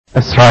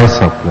Let's rise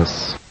up,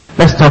 please.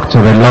 Let's talk to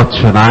the Lord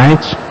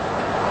tonight,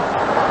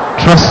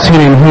 trusting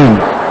in Him.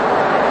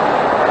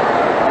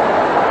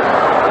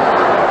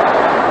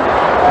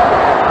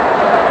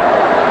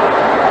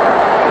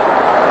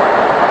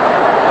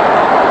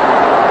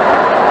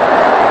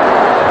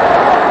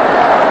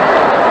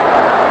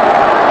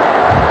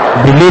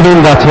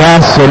 Believing that He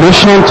has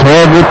solution to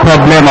every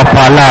problem of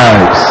our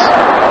lives.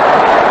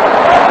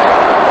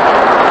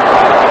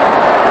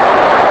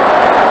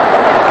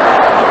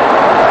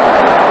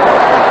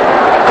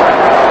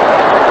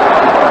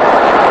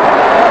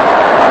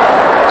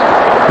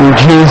 In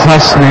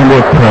Jesus' name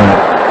we pray.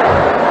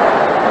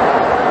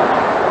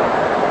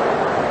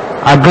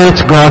 Our great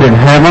God in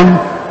heaven,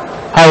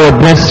 I will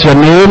bless your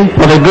name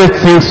for the great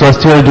things we're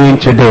still doing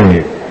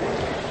today.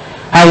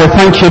 I will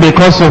thank you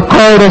because you've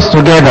called us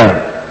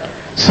together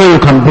so you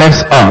can bless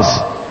us.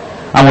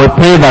 And we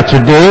pray that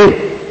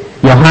today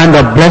your hand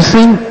of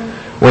blessing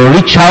will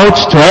reach out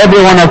to every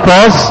one of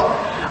us,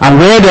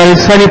 and where there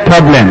is any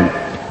problem,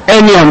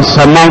 any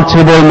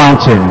unsurmountable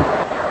mountain,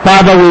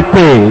 Father, we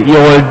pray you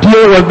will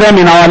deal with them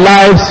in our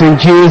lives in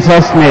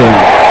Jesus' name.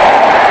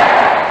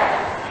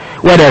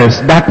 Where there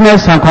is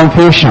darkness and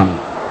confusion,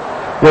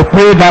 we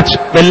pray that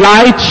the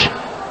light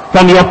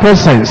from your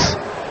presence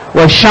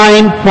will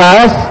shine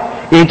forth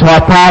into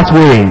our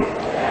pathway,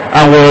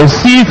 and we'll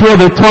see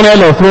through the tunnel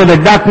or through the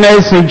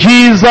darkness in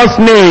Jesus'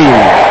 name.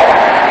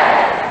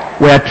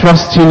 We are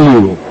trusting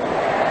you,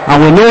 and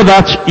we know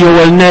that you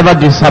will never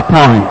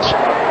disappoint.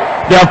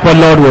 Therefore,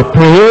 Lord, we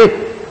pray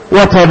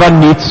whatever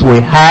needs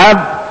we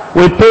have,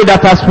 we pray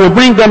that as we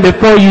bring them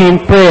before you in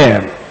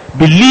prayer,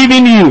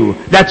 believing you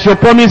that your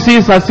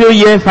promises are still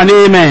yes and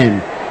amen,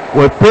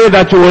 we pray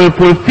that you will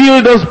fulfill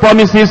those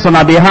promises on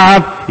our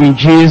behalf in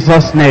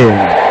Jesus' name.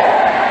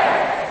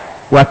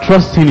 We are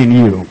trusting in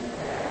you.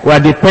 We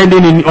are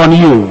depending on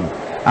you.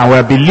 And we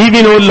are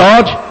believing, O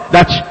Lord,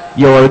 that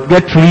you will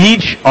get rid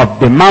of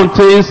the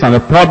mountains and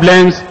the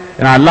problems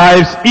in our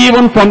lives,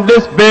 even from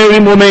this very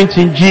moment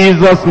in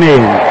Jesus'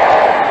 name.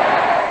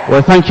 We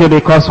thank you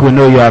because we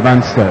know you have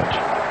answered.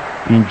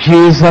 In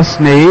Jesus'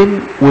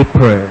 name we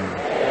pray.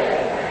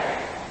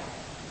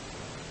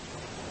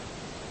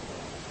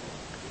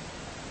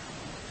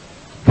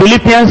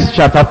 Philippians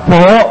chapter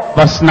 4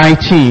 verse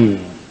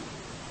 19.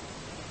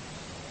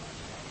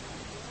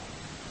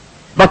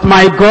 But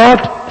my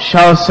God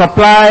shall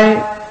supply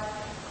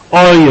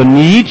all your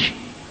need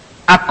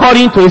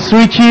according to his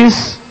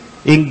riches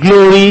in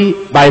glory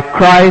by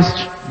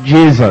Christ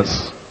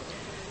Jesus.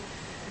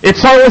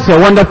 It's always a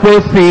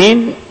wonderful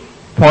thing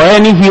for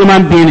any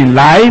human being in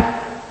life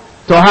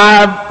to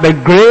have the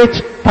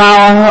great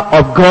power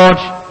of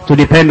God to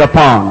depend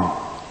upon.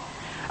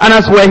 And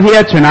as we're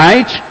here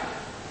tonight,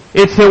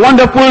 it's a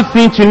wonderful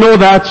thing to know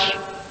that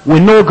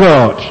we know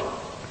God.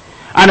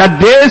 And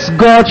that this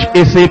God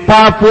is a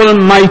powerful,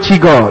 mighty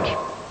God.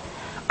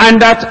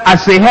 And that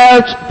as He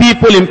helped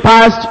people in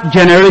past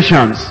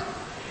generations,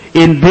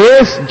 in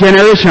this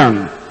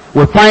generation,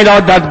 we find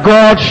out that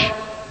God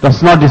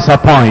does not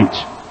disappoint.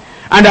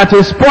 And that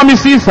His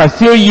promises are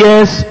still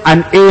yes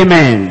and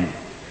amen.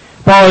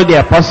 Paul the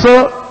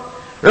Apostle,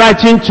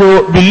 writing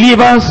to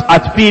believers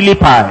at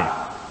Philippi,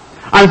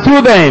 and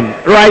through them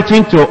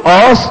writing to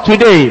us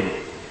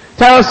today,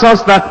 tells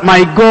us that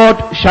my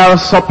God shall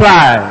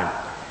supply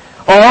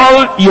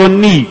all your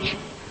need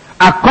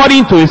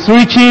according to his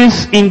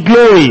riches in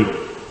glory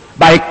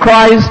by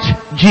Christ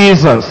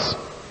Jesus.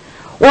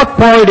 What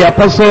Paul the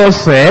Apostle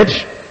said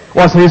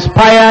was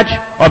inspired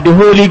of the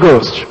Holy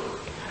Ghost.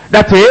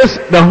 That is,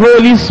 the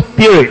Holy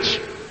Spirit,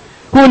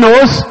 who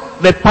knows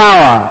the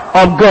power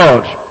of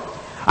God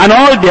and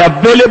all the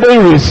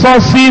available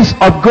resources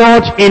of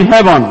God in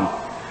heaven,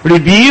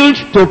 revealed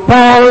to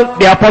Paul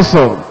the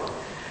Apostle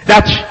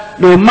that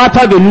no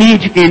matter the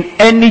need in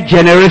any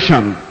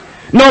generation,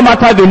 no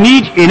matter the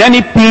need in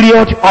any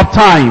period of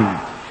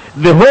time,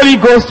 the Holy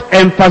Ghost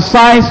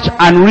emphasized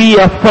and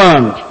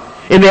reaffirmed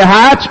in the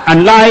heart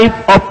and life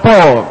of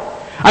Paul.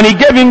 And he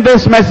gave him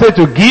this message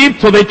to give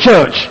to the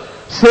church,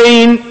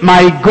 saying,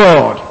 my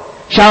God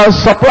shall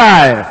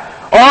supply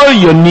all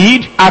your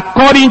need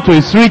according to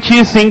his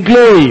riches in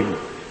glory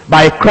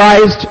by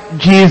Christ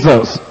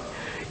Jesus.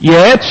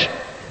 Yet,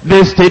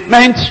 this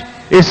statement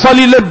is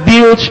solidly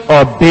built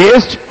or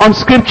based on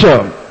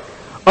Scripture.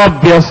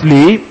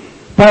 Obviously,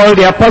 Paul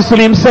the Apostle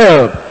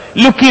himself,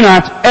 looking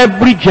at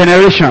every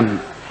generation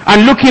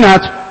and looking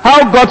at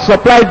how God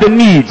supplied the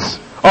needs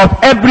of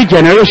every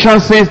generation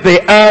since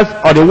the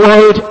earth or the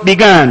world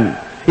began,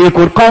 he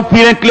could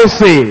confidently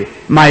say,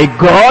 my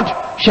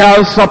God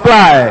shall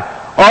supply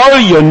all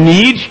your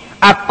need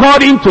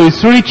according to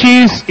his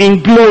riches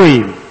in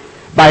glory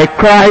by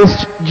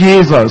Christ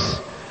Jesus.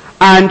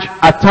 And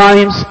at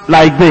times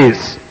like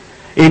this,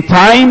 in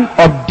time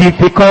of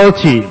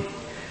difficulty,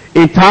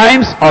 in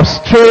times of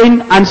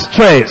strain and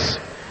stress,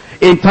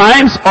 in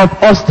times of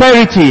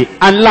austerity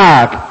and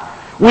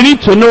lack, we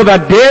need to know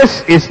that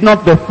this is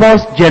not the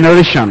first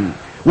generation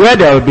where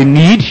there will be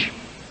need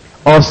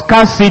or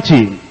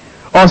scarcity,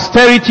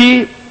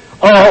 austerity,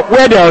 or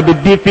where there will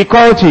be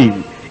difficulty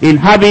in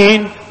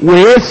having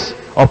ways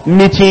of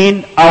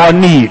meeting our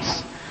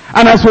needs.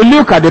 And as we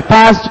look at the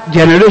past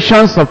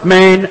generations of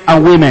men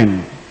and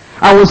women,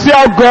 and we see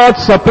how God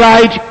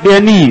supplied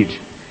their need,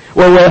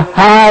 we will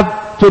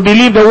have to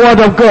believe the word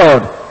of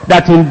God,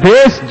 that in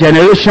this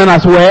generation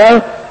as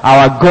well,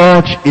 our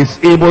God is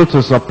able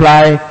to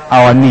supply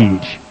our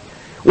need.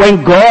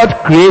 When God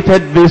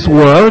created this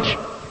world,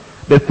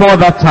 before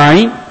that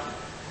time,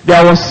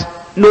 there was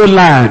no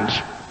land,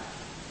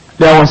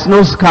 there was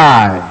no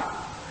sky,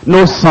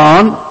 no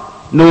sun,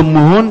 no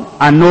moon,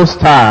 and no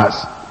stars.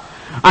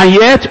 And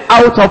yet,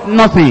 out of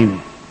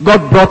nothing,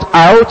 God brought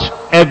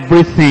out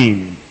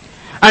everything.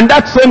 And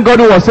that same God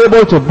who was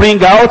able to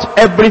bring out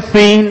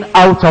everything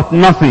out of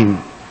nothing,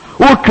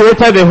 who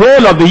created the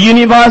whole of the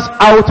universe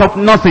out of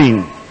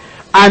nothing,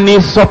 and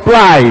He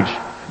supplied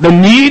the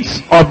needs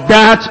of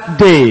that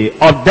day,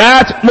 of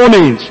that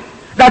moment,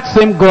 that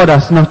same God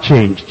has not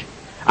changed.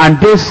 And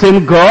this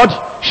same God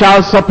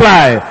shall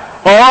supply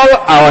all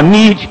our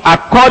needs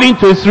according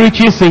to His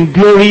riches in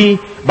glory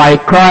by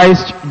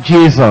Christ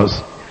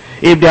Jesus.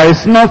 If there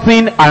is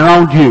nothing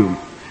around you,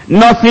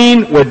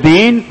 nothing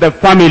within the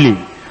family,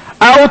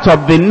 out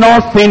of the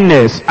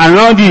nothingness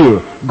around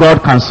you,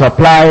 God can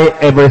supply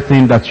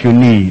everything that you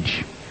need.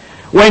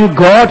 When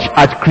God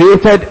had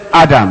created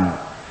Adam,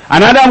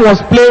 and Adam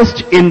was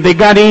placed in the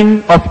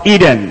Garden of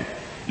Eden,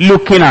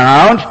 looking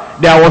around,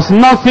 there was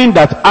nothing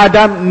that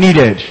Adam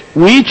needed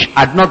which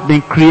had not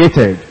been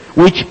created,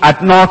 which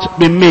had not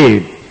been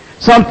made.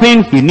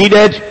 Something he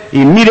needed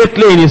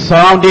immediately in his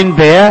surrounding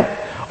there,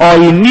 or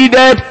he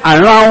needed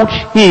around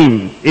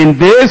him in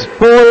this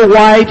whole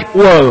wide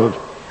world.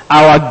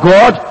 Our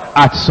God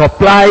had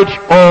supplied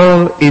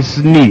all his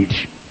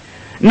need.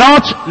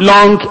 Not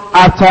long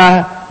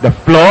after the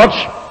flood,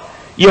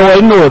 you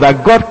will know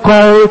that God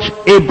called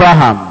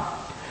Abraham.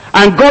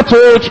 And God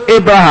told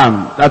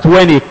Abraham that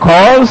when he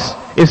calls,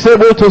 he's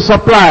able to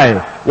supply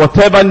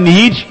whatever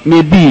need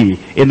may be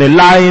in the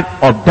life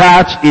of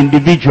that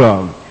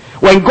individual.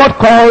 When God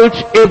called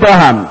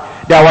Abraham,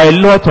 there were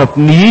a lot of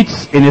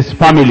needs in his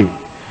family.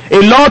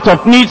 A lot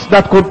of needs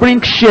that could bring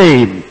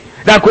shame,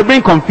 that could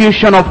bring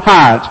confusion of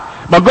heart.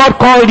 But God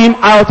called him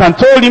out and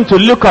told him to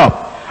look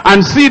up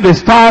and see the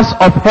stars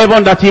of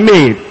heaven that he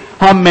made,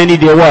 how many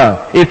there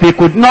were, if he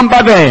could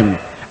number them.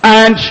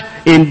 And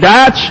in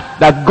that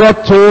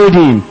God told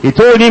him, he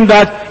told him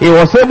that he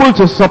was able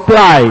to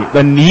supply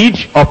the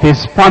need of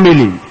his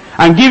family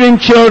and give him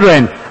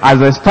children as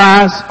the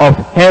stars of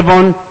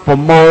heaven for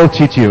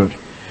multitude.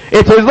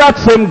 It is that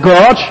same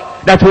God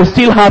that we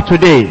still have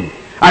today.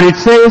 And it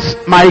says,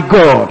 my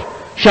God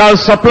shall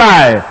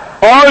supply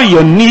all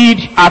your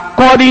need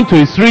according to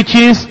his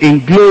riches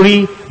in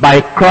glory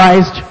by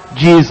Christ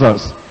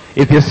Jesus.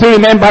 If you still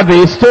remember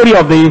the story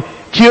of the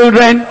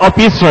children of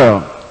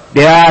Israel,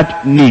 they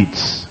had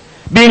needs.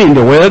 Being in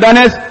the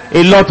wilderness,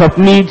 a lot of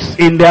needs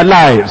in their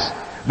lives.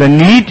 The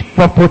need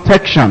for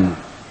protection,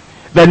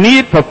 the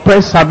need for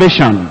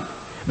preservation,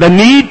 the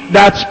need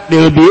that they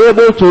will be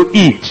able to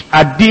eat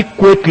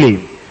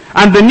adequately,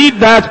 and the need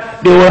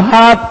that they will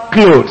have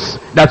clothes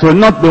that will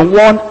not be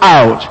worn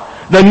out,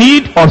 the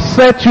need of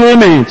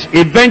settlement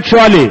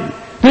eventually.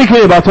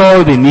 Thinking about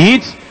all the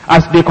needs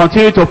as they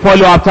continue to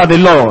follow after the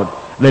Lord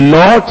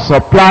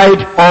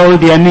supplied all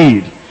their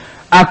need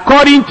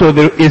according to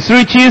his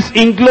riches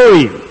in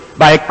glory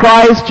by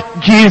Christ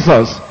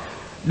Jesus.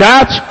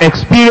 That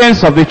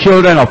experience of the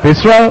children of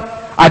Israel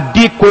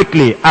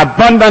adequately,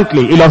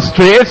 abundantly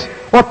illustrates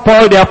what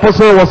Paul the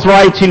Apostle was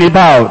writing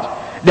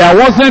about. There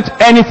wasn't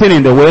anything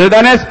in the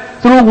wilderness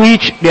through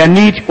which their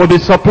need would be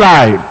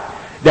supplied.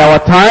 There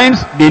were times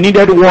they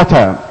needed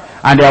water,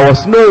 and there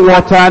was no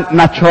water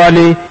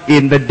naturally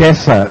in the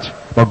desert.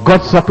 But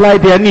God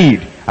supplied their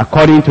need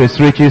according to his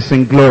riches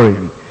in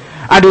glory.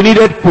 And they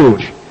needed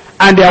food,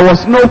 and there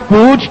was no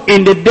food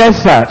in the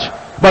desert.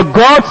 But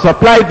God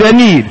supplied their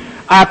need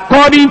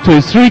according to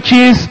his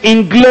riches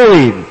in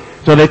glory.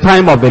 To the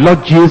time of the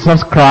Lord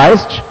Jesus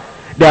Christ,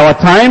 there were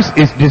times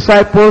his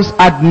disciples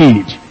had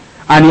need,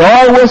 and he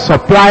always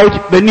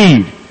supplied the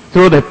need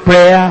through the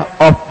prayer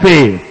of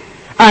faith.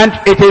 And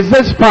it is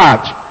this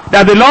fact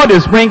that the Lord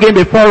is bringing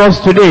before us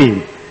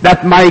today,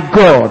 that my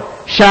God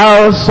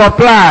shall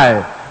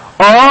supply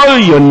all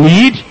your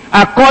need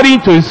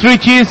according to his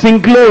riches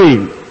in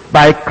glory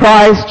by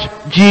Christ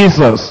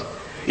Jesus.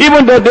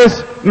 Even though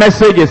this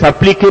message is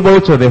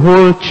applicable to the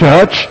whole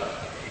church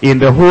in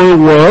the whole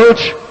world,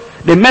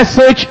 the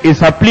message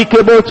is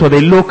applicable to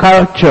the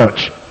local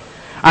church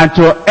and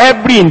to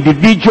every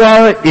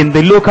individual in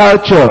the local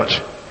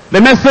church.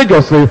 The message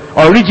was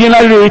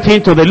originally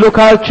written to the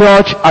local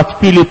church at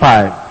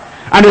Philippi.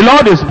 And the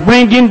Lord is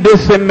bringing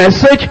this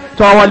message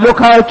to our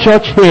local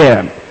church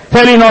here,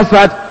 telling us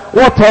that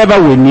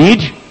whatever we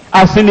need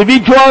as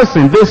individuals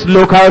in this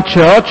local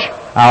church,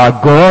 our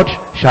God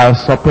shall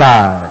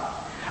supply.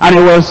 And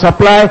he will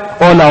supply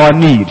all our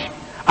need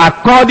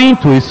according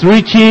to his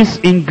riches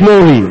in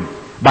glory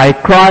by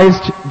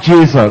Christ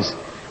Jesus.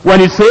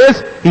 When it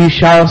says he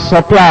shall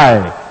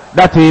supply,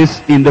 that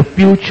is in the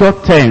future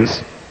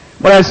tense.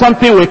 But there's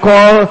something we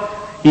call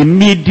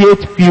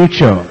immediate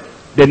future,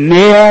 the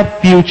near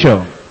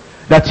future.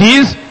 That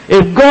is,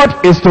 if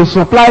God is to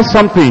supply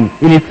something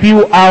in a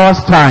few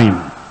hours'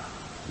 time,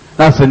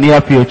 that's the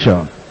near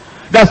future.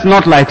 That's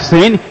not like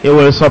saying he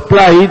will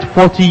supply it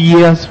 40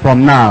 years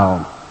from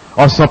now,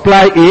 or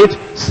supply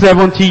it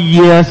 70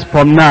 years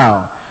from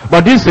now.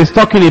 But this is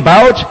talking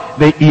about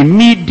the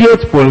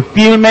immediate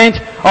fulfillment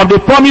of the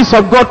promise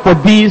of God for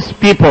these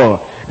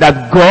people,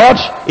 that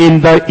God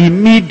in the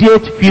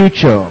immediate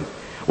future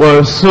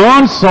will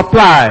soon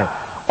supply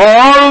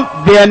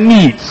all their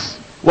needs.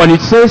 When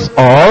it says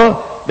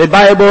all, the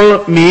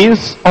Bible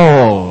means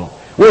all,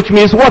 which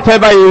means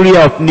whatever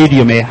area of need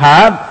you may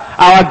have,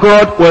 our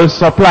God will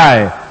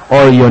supply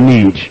all your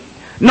need.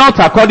 Not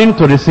according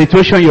to the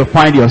situation you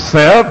find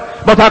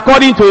yourself, but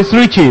according to his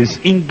riches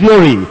in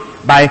glory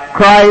by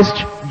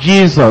Christ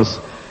Jesus.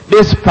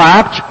 This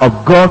fact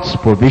of God's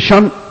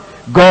provision,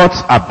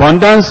 God's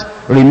abundance,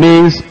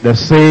 remains the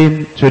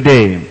same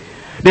today.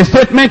 The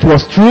statement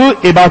was true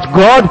about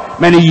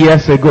God many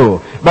years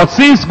ago, but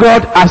since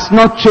God has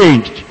not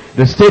changed,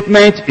 the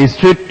statement is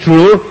still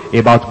true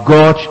about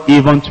God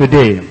even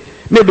today.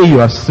 Maybe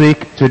you are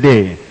sick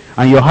today,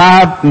 and you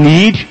have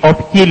need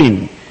of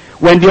healing.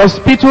 When the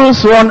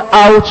hospitals run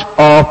out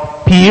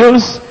of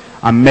pills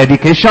and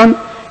medication,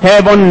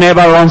 heaven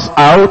never runs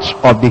out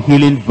of the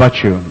healing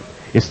virtue.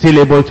 It's still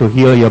able to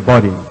heal your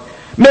body.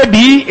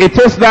 Maybe it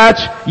is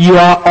that you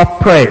are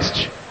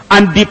oppressed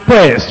and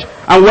depressed,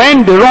 and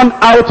when they run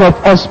out of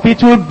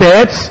hospital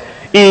beds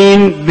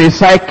in the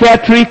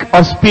psychiatric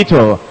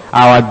hospital,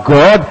 our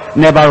God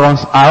never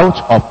runs out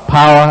of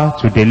power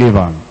to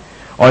deliver.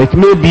 Or it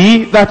may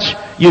be that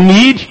you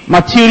need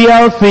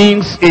material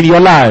things in your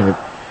life,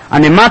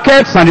 and the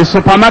markets and the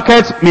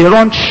supermarkets may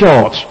run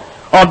short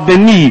of the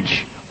need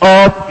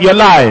of your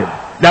life,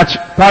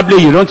 that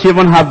probably you don't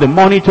even have the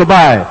money to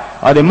buy,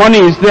 or the money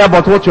is there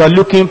but what you are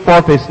looking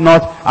for is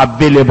not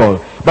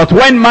available. But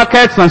when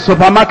markets and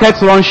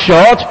supermarkets run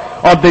short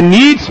of the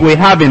needs we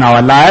have in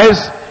our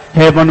lives,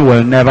 heaven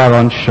will never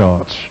run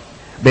short,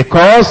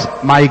 because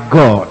my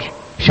God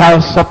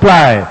shall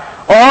supply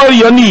all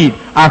your need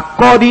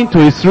according to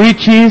his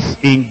riches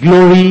in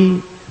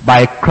glory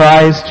by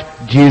Christ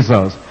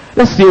Jesus.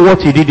 Let's see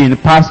what he did in the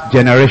past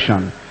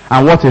generation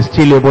and what he's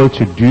still able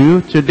to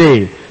do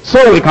today,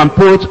 so we can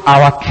put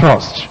our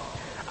trust,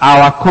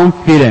 our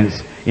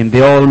confidence in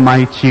the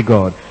Almighty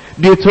God.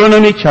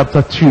 Deuteronomy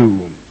chapter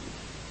 2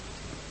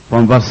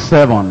 from verse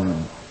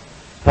 7.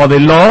 For the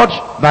Lord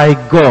thy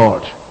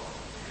God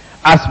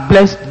has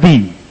blessed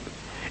thee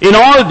in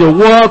all the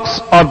works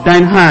of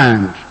thine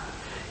hand.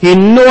 He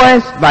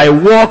knoweth thy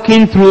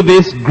walking through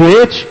this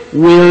great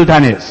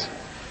wilderness.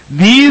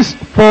 These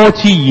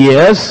 40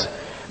 years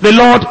the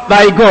Lord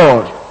thy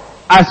God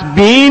has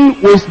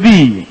been with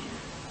thee.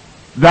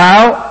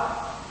 Thou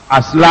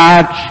hast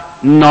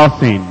lacked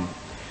nothing.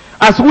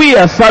 As we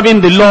are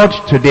serving the Lord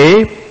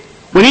today,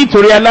 we need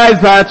to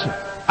realize that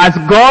as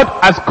God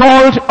has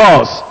called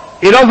us,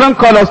 he doesn't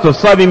call us to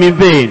serve him in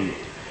vain.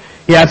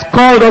 He has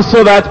called us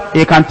so that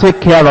he can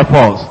take care of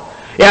us.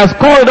 He has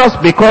called us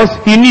because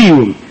he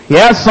knew he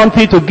has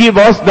something to give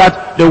us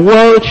that the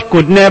world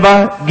could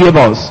never give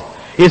us.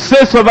 It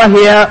says over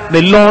here,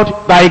 the Lord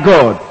thy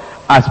God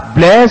has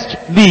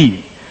blessed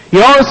thee.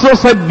 He also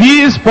said,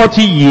 these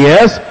 40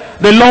 years,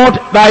 the Lord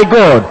thy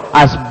God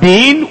has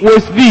been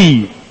with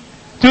thee.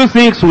 Two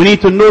things we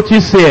need to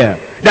notice here.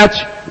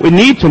 That we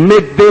need to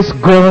make this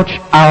God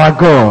our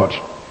God.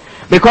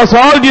 Because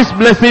all these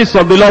blessings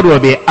of the Lord will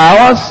be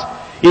ours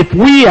if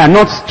we are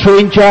not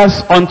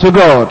strangers unto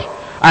God.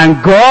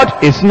 And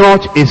God is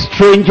not a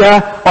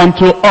stranger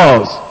unto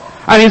us.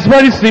 And it's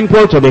very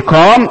simple to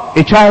become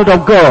a child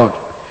of God.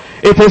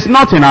 It is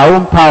not in our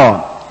own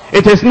power.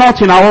 It is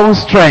not in our own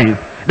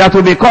strength that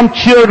we become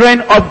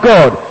children of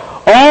God.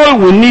 All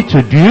we need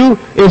to do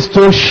is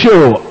to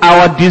show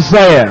our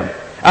desire,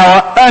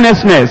 our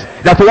earnestness,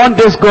 that we want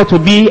this God to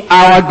be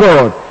our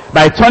God,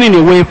 by turning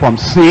away from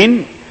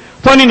sin,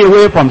 turning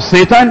away from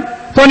Satan,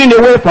 turning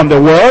away from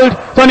the world,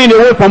 turning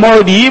away from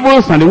all the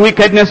evils and the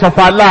wickedness of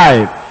our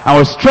life. And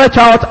we'll stretch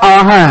out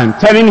our hand,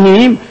 telling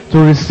him to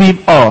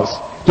receive us,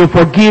 to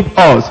forgive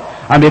us.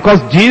 And because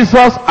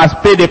Jesus has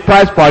paid the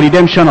price for our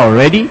redemption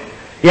already,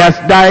 he has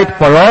died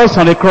for us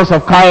on the cross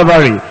of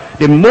Calvary.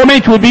 The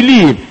moment we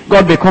believe,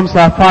 God becomes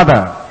our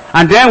Father.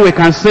 And then we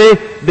can say,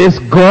 this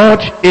God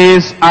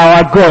is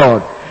our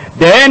God.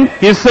 Then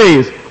he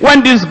says,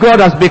 when this God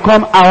has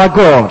become our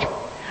God,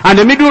 and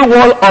the middle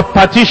wall of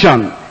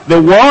partition, the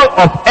wall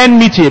of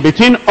enmity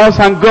between us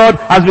and God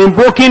has been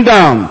broken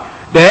down,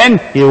 then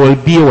he will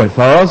be with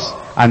us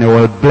and he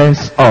will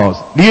bless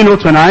us. Do you know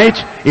tonight,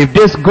 if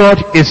this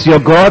God is your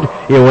God,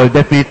 he will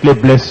definitely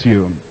bless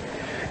you.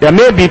 There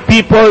may be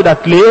people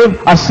that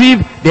live as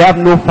if they have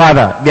no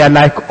father. They are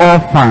like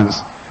orphans.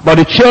 But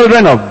the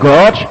children of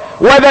God,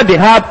 whether they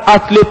have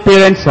earthly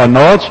parents or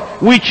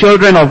not, we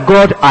children of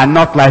God are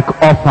not like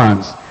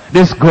orphans.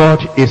 This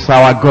God is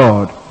our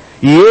God.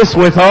 He is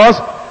with us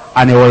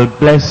and he will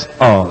bless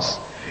us.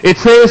 It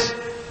says,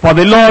 For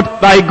the Lord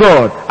thy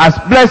God has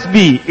blessed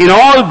thee in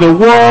all the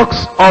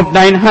works of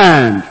thine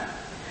hand.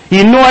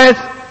 He knoweth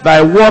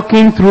thy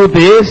walking through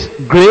this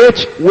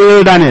great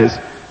wilderness.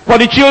 For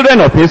the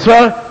children of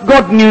Israel,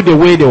 God knew the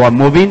way they were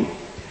moving.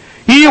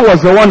 He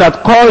was the one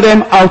that called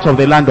them out of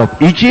the land of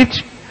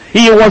Egypt.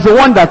 He was the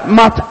one that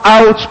mapped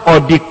out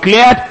or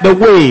declared the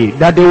way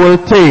that they will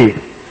take.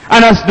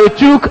 And as they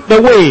took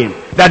the way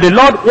that the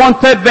Lord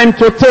wanted them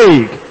to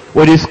take,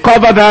 we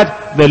discover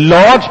that the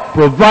Lord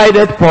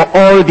provided for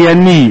all their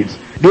needs.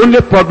 The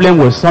only problem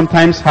we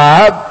sometimes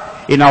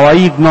have in our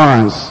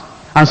ignorance,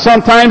 and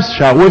sometimes,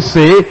 shall we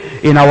say,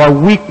 in our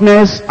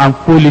weakness and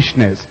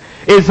foolishness,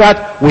 is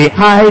that we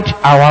hide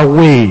our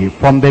way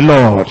from the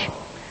Lord.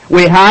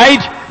 We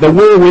hide the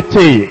way we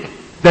take,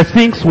 the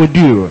things we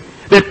do,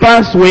 the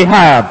plans we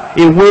have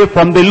away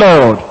from the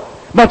Lord.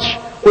 But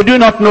we do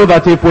not know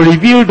that if we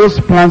reveal those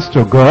plans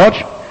to God,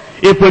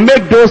 if we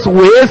make those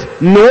ways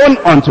known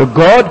unto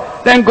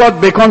God, then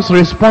God becomes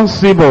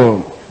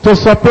responsible to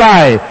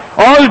supply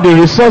all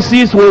the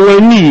resources we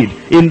will need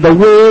in the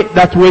way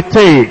that we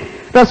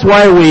take. That's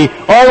why we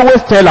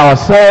always tell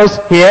ourselves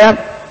here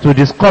to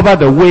discover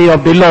the way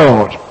of the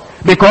Lord.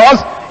 Because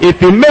if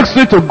He makes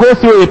you to go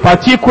through a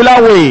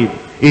particular way,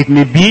 it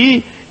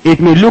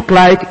may look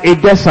like a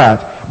desert,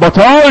 but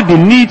all the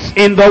needs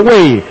in the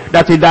way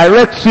that He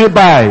directs you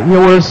by,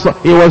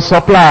 He will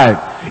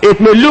supply.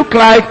 It may look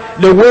like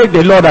the way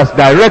the Lord has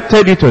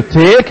directed you to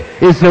take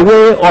is the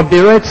way of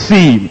the Red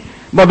Sea.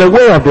 But the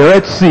way of the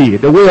Red Sea,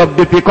 the way of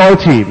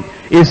difficulty,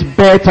 is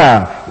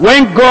better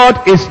when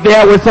God is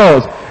there with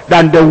us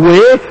than the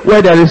way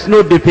where there is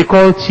no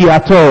difficulty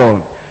at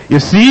all. You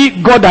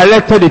see, God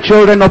directed the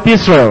children of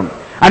Israel,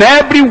 and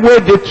every way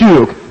they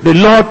took, the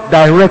Lord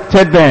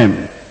directed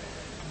them.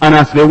 And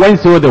as they went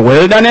through the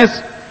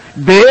wilderness,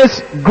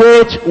 this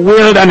great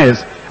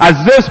wilderness,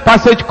 as this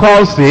passage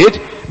calls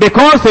it,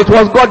 because it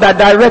was God that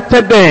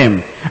directed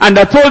them and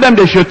that told them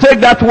they should take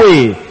that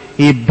way,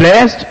 He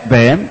blessed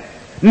them,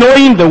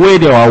 knowing the way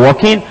they were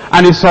walking,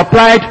 and He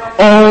supplied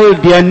all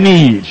their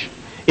needs.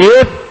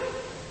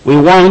 If we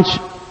want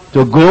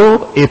to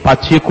go a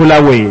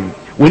particular way,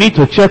 we need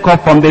to check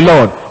up from the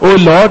Lord. Oh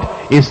Lord,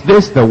 is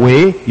this the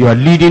way you are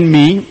leading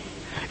me?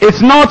 It's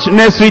not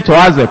necessary to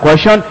ask the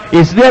question,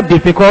 is there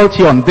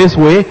difficulty on this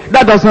way?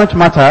 That does not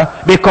matter,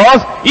 because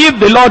if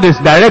the Lord is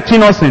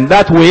directing us in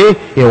that way,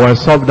 He will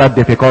solve that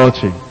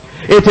difficulty.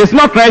 It is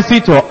not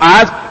necessary to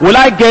ask, will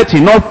I get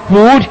enough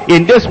food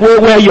in this way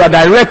where you are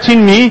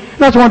directing me?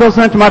 That one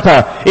doesn't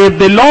matter. If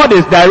the Lord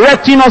is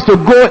directing us to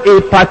go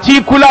a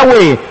particular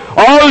way,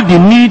 all the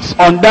needs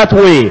on that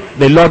way,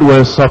 the Lord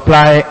will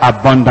supply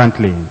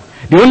abundantly.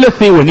 The only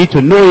thing we need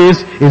to know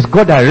is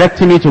God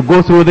directing me to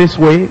go through this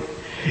way?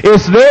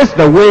 Is this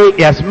the way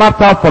He has mapped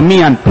out for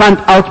me and planned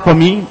out for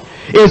me?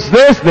 Is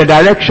this the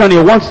direction He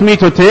wants me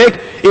to take?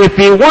 If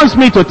He wants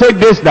me to take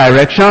this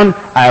direction,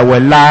 I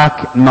will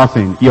lack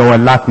nothing. You will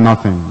lack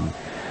nothing.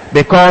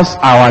 Because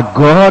our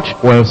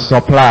God will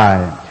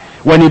supply.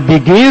 When He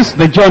begins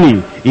the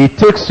journey, He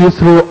takes you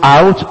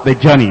throughout the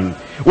journey.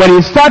 When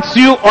He starts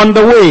you on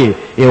the way,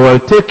 He will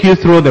take you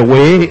through the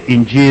way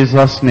in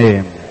Jesus'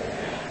 name.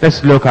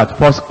 Let's look at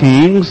 1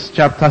 Kings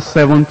chapter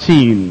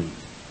 17.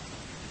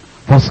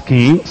 1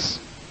 Kings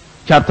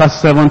chapter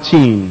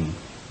 17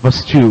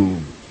 verse 2.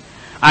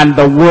 And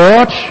the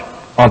word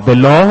of the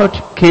Lord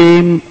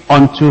came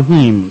unto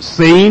him,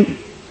 saying,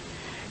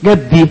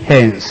 Get thee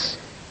hence,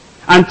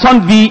 and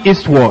turn thee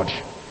eastward,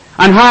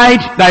 and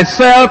hide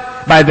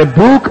thyself by the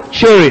brook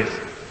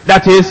Cherith,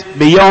 that is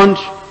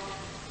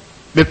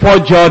before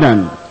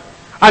Jordan.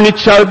 And it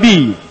shall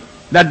be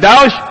that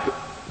thou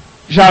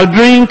shalt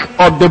drink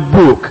of the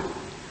brook,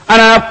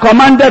 and I have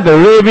commanded the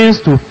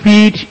ravens to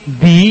feed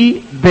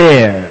thee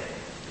there.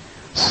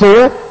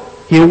 So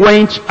he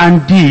went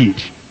and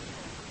did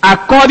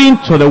according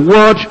to the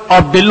word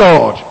of the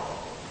Lord.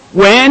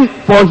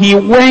 For he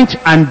went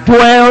and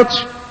dwelt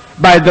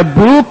by the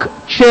brook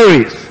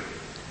Cherith,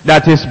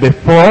 that is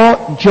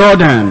before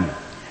Jordan.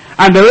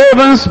 And the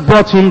ravens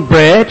brought him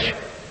bread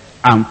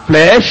and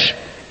flesh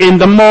in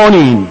the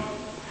morning,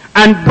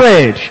 and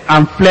bread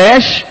and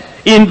flesh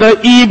in the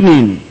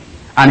evening,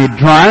 and he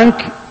drank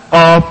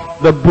of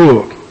the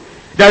brook.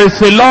 There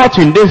is a lot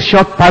in this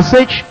short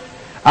passage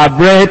I've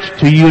read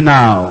to you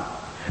now,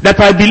 that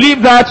I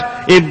believe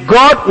that if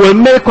God will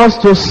make us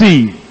to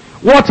see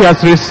what He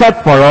has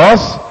reserved for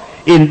us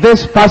in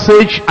this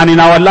passage and in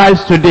our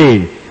lives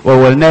today, we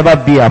will never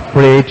be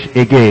afraid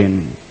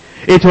again.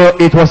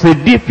 It was a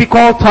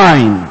difficult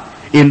time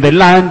in the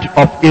land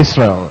of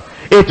Israel.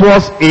 It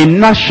was a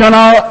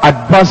national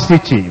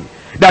adversity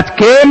that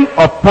came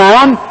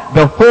upon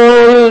the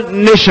whole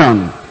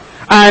nation.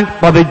 And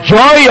for the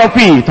joy of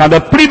it and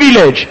the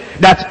privilege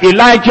that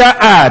Elijah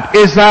had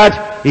is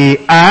that he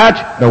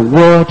had the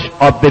word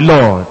of the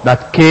Lord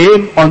that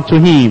came unto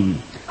him.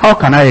 How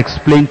can I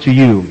explain to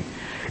you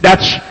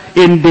that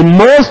in the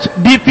most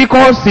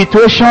difficult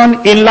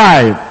situation in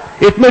life,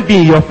 it may be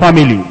in your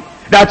family,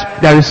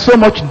 that there is so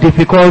much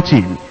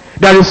difficulty,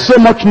 there is so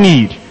much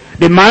need.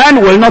 The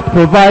man will not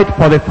provide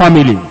for the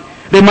family.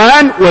 The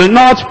man will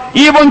not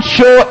even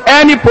show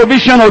any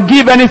provision or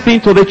give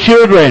anything to the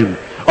children.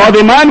 Or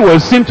the man will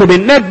seem to be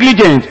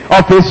negligent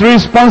of his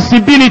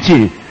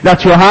responsibility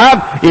that you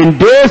have in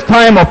days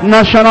time of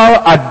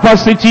national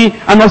adversity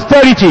and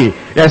austerity.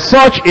 There's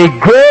such a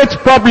great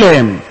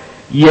problem.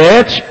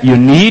 Yet you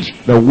need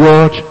the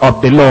word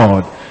of the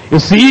Lord. You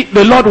see,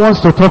 the Lord wants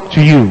to talk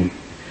to you.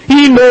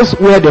 He knows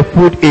where the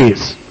food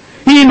is.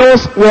 He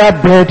knows where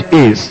bread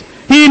is.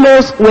 He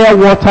knows where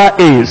water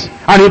is.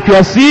 And if you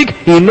are sick,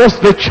 he knows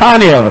the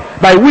channel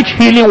by which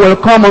healing will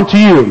come unto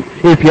you.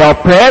 If you are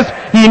oppressed,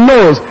 he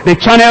knows the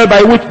channel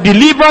by which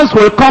deliverance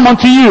will come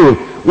unto you.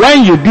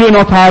 When you do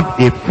not have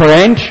a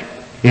friend,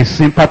 a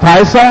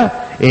sympathizer,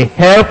 a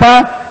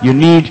helper, you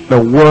need the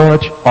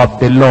word of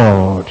the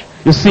Lord.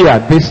 You see,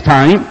 at this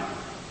time,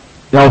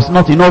 there was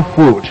not enough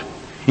food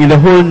in the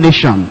whole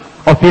nation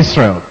of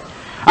Israel.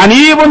 And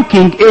even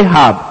King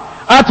Ahab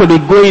had to be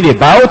going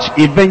about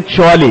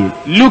eventually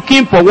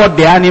looking for what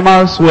the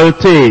animals will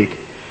take.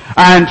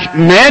 And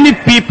many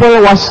people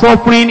were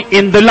suffering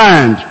in the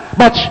land.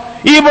 But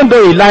even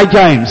though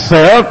Elijah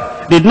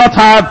himself did not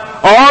have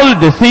all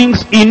the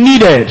things he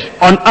needed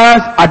on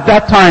earth at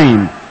that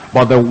time,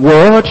 but the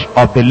word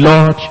of the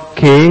Lord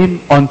came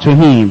unto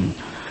him.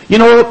 You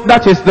know,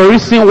 that is the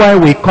reason why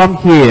we come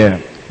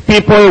here.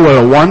 People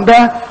will wonder,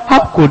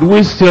 how could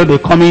we still be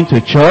coming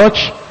to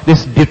church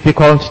this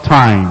difficult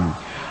time?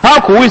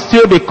 How could we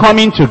still be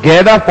coming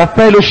together for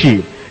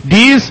fellowship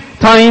this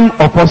time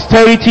of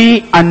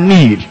austerity and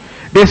need?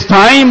 This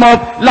time of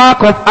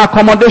lack of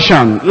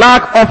accommodation,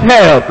 lack of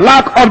help,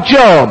 lack of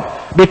job,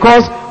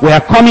 because we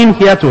are coming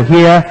here to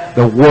hear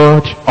the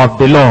word of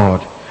the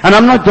Lord. And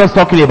I'm not just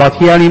talking about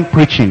hearing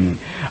preaching.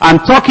 I'm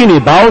talking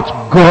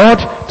about God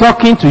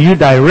talking to you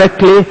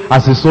directly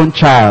as his own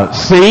child,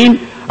 saying,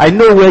 I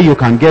know where you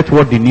can get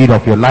what the need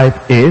of your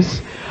life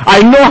is.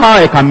 I know how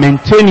I can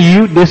maintain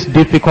you this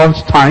difficult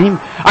time.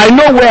 I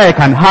know where I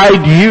can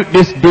hide you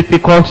this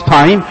difficult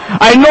time.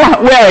 I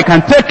know where I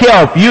can take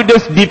care of you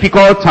this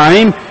difficult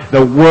time.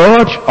 The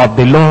word of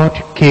the Lord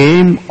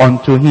came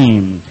unto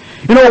him.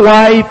 You know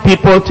why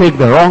people take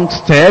the wrong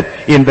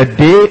step in the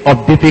day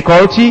of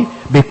difficulty?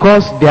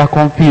 Because they are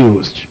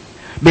confused.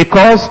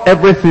 Because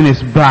everything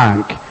is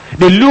blank.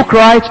 They look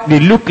right, they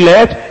look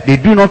left, they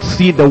do not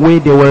see the way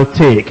they will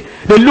take.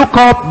 They look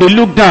up, they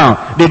look down.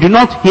 They do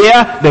not hear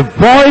the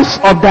voice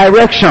of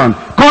direction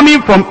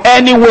coming from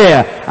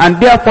anywhere. And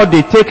therefore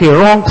they take a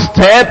wrong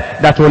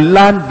step that will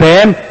land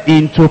them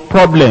into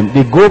problem.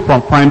 They go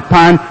from frying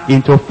pan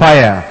into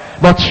fire.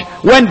 But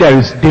when there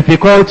is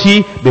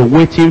difficulty, be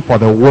waiting for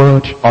the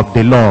word of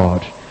the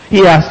Lord.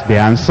 He has the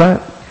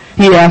answer.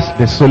 He has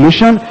the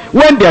solution.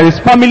 When there is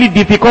family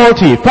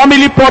difficulty,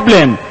 family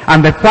problem,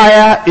 and the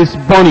fire is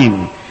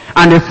burning,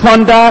 and the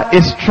thunder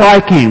is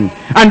striking,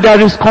 and there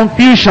is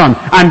confusion,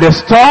 and the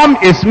storm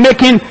is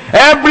making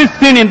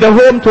everything in the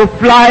home to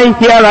fly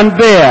here and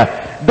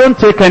there, don't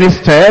take any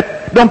step.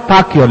 Don't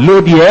pack your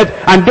load yet,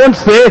 and don't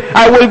say,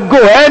 I will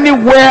go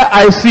anywhere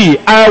I see.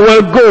 I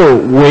will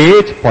go.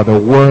 Wait for the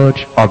word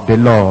of the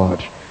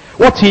Lord.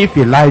 What if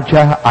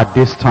Elijah at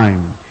this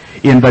time,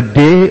 in the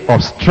day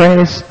of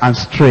stress and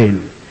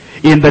strain,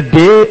 in the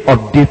day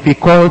of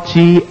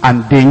difficulty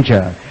and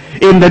danger,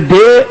 in the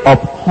day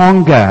of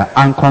hunger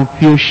and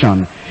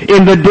confusion,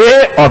 in the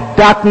day of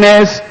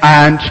darkness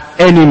and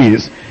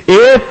enemies,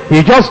 if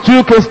he just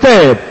took a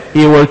step,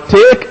 he will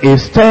take a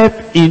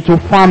step into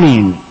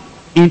famine,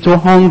 into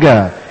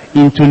hunger,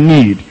 into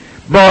need.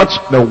 But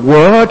the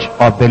word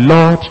of the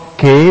Lord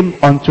came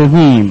unto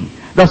him.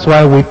 That's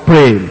why we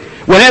pray.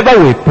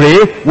 Whenever we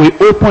pray, we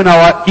open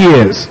our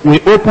ears, we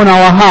open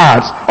our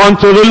hearts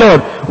unto the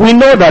Lord. We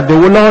know that the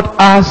Lord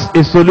has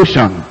a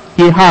solution.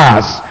 He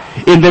has.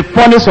 In the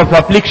furnace of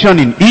affliction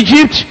in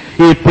Egypt,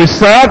 he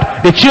preserved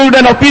the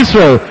children of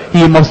Israel.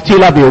 He must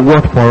still have a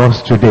word for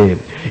us today.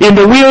 In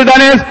the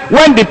wilderness,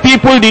 when the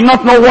people did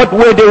not know what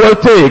way they will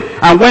take,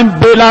 and when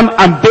Balaam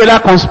and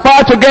Balak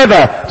conspired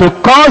together to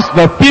curse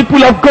the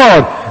people of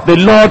God, the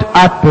Lord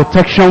had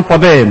protection for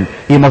them.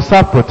 He must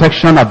have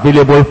protection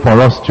available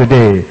for us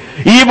today.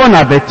 Even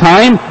at the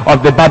time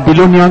of the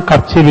Babylonian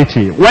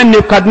captivity, when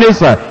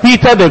Nebuchadnezzar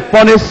heated the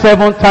furnace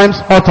 7 times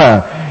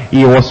hotter,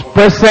 he was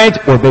present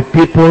with the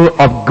people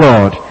of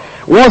God.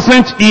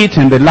 Wasn't it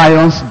in the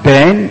lion's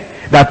den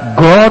that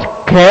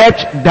God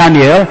kept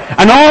Daniel,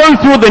 and all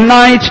through the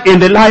night in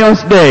the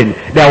lion's den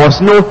there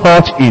was no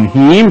hurt in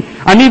him?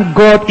 And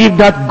if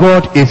that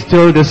God is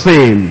still the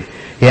same,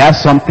 he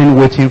has something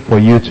waiting for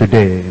you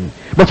today.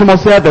 But you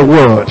must hear the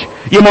word.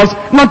 You must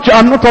not,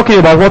 I'm not talking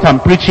about what I'm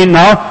preaching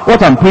now.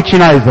 What I'm preaching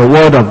now is the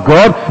word of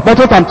God. But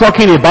what I'm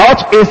talking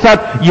about is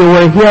that you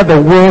will hear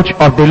the word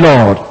of the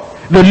Lord,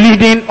 the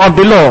leading of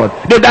the Lord,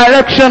 the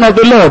direction of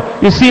the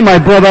Lord. You see, my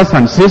brothers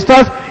and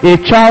sisters, a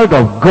child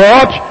of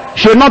God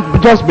should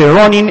not just be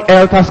running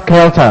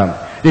helter-skelter.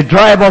 The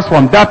drivers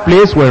from that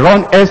place will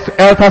run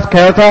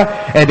helter-skelter,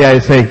 and there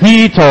is a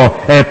heat or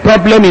a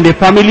problem in the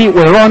family,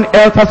 will run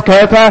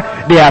helter-skelter.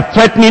 They are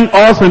threatening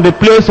us in the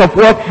place of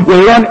work,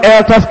 will run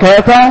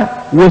helter-skelter.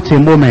 Wait a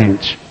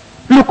moment.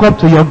 Look up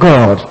to your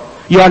God.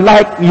 You are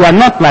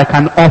not like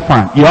an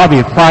orphan. You have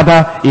a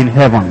Father in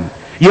heaven.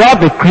 You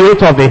have the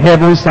Creator of the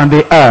heavens and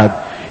the earth.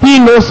 He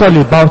knows all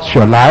about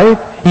your life.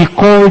 He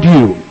called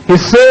you. He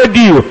saved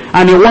you.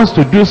 And he wants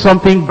to do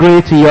something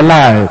great in your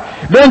life.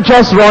 Don't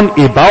just run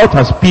about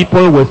as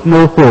people with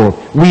no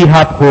hope. We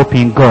have hope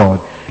in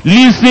God.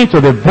 Listen to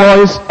the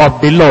voice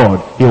of the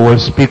Lord. He will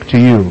speak to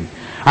you.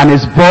 And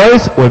his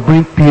voice will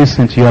bring peace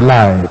into your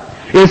life.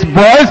 His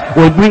voice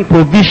will bring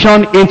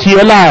provision into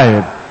your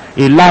life.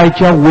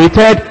 Elijah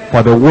waited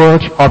for the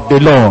word of the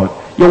Lord.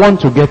 You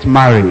want to get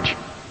married.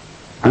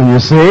 And you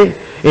say,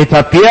 it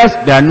appears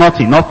there are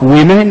not enough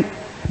women,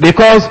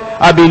 because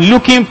I've been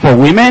looking for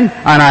women,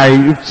 and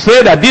I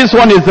say that this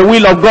one is the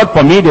will of God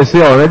for me. They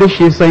say already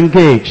she's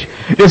engaged.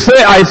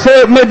 I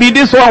say maybe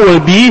this one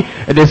will be.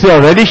 They say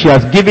already she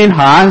has given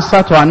her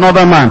answer to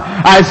another man.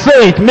 I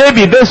say it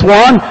maybe this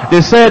one.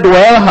 They said,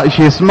 well,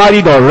 she's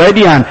married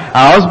already and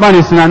her husband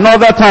is in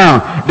another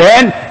town.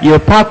 Then you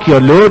pack your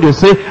load. You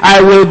say,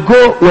 I will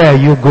go. Where are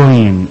you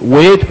going?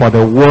 Wait for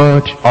the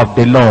word of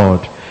the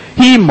Lord.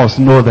 He must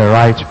know the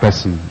right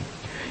person.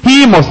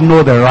 He must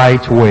know the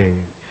right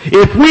way.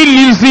 If we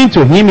listen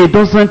to him, it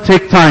doesn't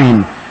take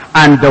time.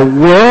 And the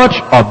word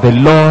of the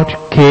Lord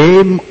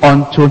came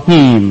unto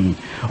him.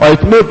 Or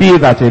it may be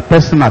that a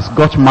person has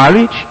got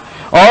married.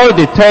 All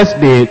the tests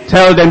they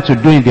tell them to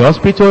do in the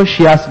hospital,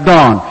 she has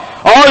done.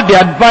 All the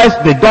advice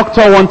the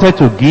doctor wanted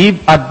to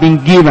give had been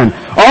given.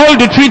 All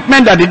the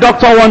treatment that the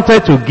doctor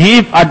wanted to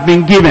give had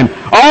been given.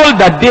 All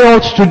that they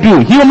ought to do,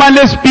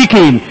 humanly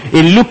speaking,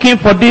 in looking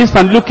for this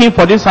and looking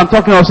for this and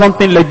talking of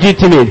something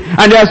legitimate.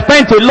 And they have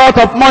spent a lot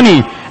of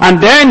money. And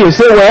then you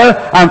say, well,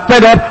 I'm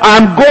fed up.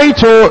 I'm going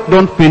to...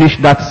 Don't finish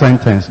that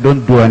sentence.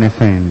 Don't do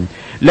anything.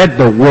 Let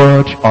the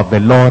word of the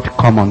Lord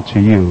come unto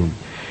you.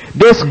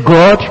 This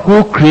God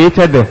who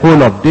created the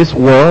whole of this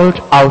world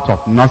out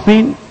of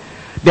nothing,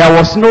 there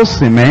was no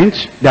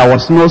cement, there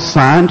was no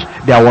sand,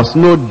 there was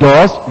no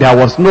dust, there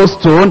was no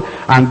stone,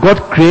 and God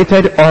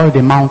created all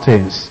the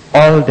mountains,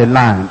 all the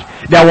land.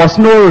 There was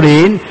no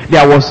rain,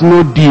 there was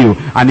no dew,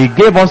 and he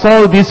gave us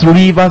all these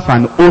rivers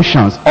and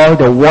oceans, all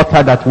the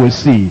water that we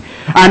see.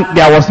 And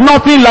there was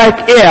nothing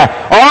like air.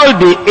 All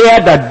the air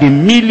that the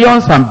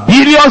millions and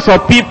billions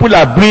of people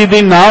are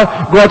breathing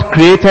now, God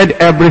created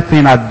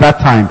everything at that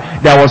time.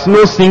 There was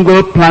no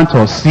single plant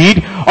or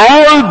seed.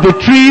 All the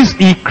trees,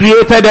 he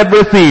created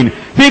everything.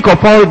 Think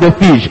of all the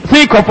fish.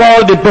 Think of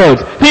all the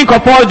birds. Think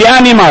of all the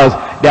animals.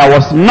 There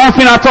was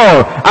nothing at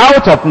all.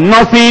 Out of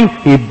nothing,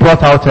 he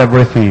brought out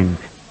everything.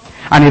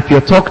 And if you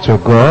talk to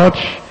God,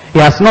 he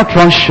has not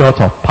run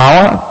short of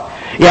power.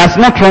 He has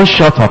not run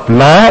short of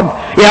love.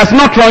 He has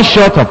not run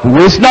short of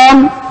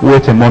wisdom.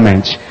 Wait a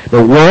moment.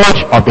 The word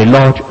of the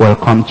Lord will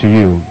come to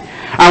you.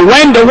 And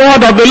when the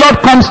word of the Lord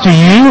comes to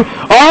you,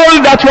 all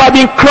that you have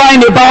been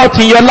crying about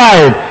in your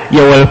life,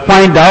 you will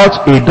find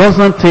out it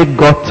doesn't take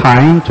God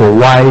time to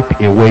wipe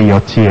away your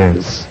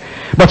tears.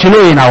 But you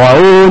know, in our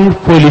own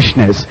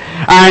foolishness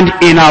and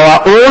in our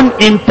own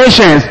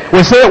impatience,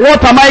 we say,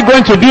 what am I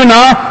going to do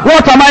now?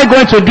 What am I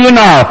going to do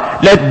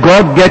now? Let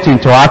God get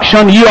into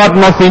action. You have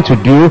nothing to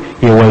do.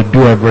 He will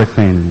do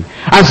everything.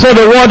 And so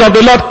the word of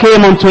the Lord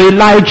came unto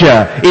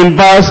Elijah in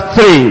verse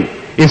 3.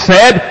 He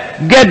said,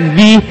 get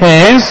thee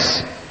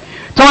hence,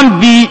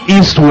 turn thee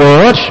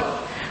eastward,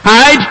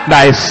 hide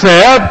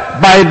thyself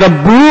by the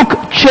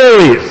brook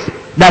Cherith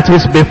that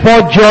is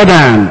before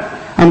Jordan.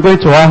 I'm going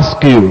to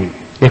ask you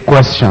a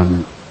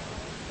question.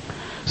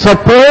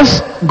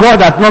 Suppose God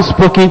had not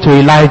spoken to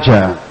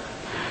Elijah.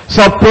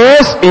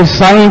 Suppose a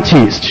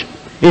scientist,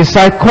 a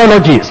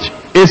psychologist,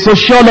 a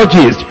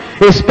sociologist,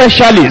 a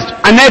specialist,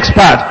 an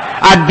expert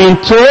had been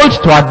told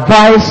to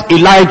advise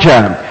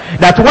Elijah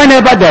that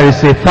whenever there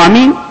is a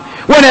famine,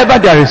 whenever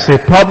there is a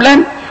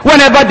problem,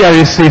 whenever there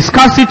is a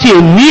scarcity, a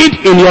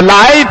need in your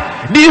life,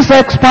 this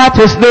expert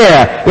is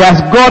there. He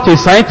has got a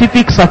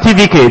scientific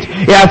certificate.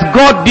 He has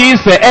got this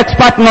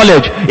expert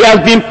knowledge. He has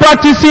been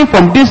practicing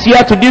from this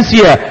year to this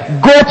year.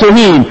 Go to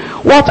him.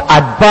 What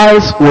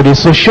advice would a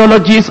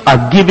sociologist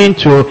have given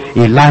to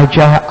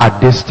Elijah at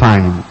this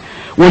time?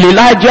 Will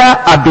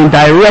Elijah have been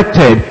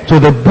directed to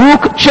the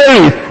brook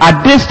Cherith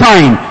at this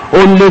time?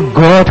 Only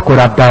God could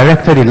have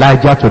directed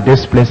Elijah to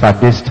this place at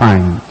this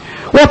time.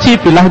 What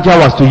if Elijah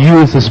was to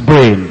use his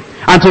brain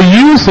and to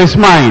use his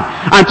mind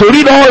and to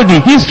read all the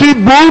history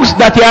books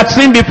that he had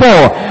seen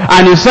before,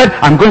 and he said,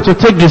 I'm going to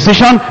take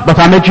decision, but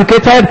I'm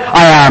educated,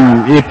 I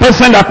am a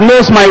person that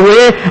knows my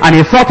way, and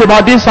he thought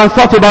about this and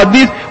thought about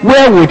this?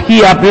 Where would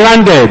he have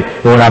landed?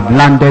 He would have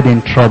landed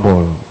in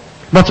trouble.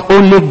 But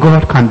only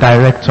God can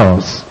direct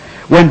us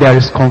when there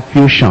is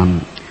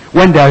confusion,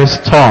 when there is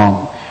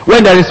storm,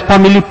 when there is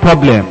family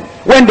problem,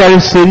 when there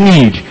is a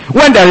need,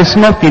 when there is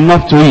not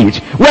enough to eat,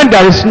 when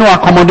there is no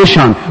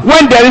accommodation,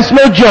 when there is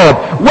no job,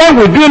 when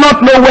we do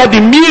not know where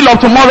the meal of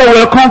tomorrow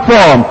will come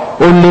from,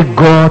 only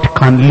God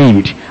can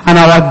lead, and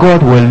our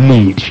God will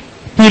lead.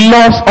 He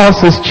loves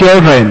us, his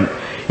children.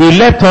 He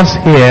left us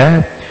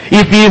here.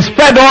 if he is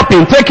fed up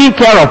in taking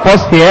care of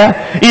us here,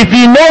 if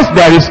he knows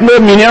there is no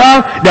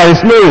mineral, there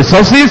is no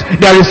resources,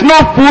 there is no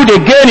food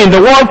again in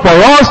the world for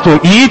us to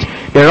eat,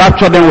 the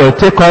rapture then will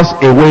take us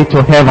away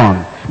to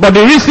heaven. But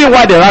the reason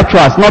why the rapture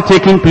has not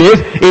taken place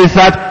is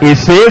that he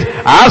says,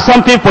 I have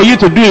something for you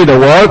to do in the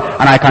world,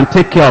 and I can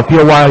take care of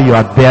you while you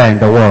are there in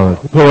the world.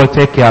 He will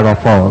take care of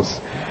us.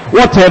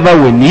 Whatever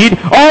we need,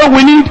 all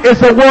we need is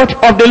the word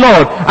of the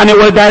Lord, and it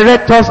will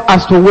direct us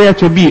as to where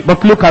to be.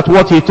 But look at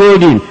what he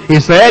told him.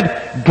 He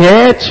said,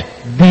 get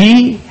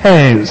thee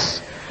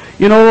hence.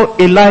 You know,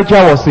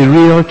 Elijah was a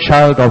real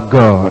child of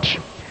God.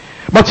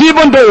 But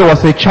even though he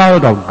was a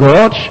child of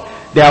God,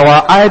 there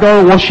were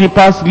idol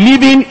worshippers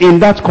living in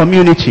that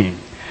community.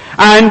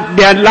 And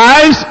their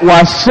lives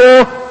were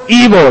so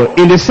evil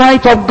in the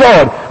sight of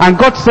God. And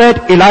God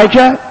said,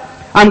 Elijah,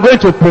 I'm going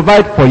to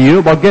provide for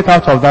you, but get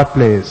out of that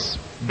place.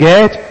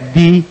 Get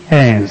thee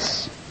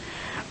hence,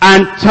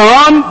 and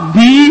turn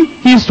thee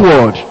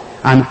eastward,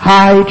 and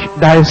hide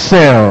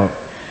thyself.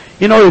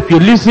 You know, if you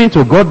listen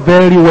to God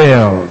very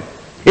well,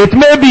 it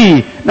may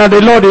be that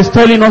the Lord is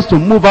telling us to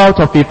move out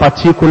of a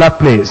particular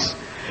place.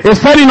 He's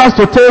telling us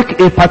to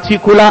take a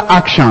particular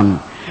action.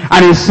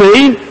 And he's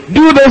saying,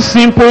 do this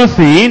simple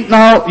thing.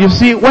 Now, you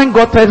see, when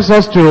God tells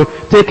us to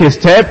take a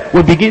step,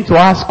 we begin to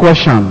ask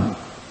questions.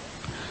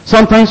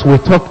 Sometimes we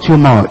talk too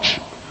much.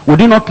 We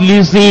do not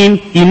listen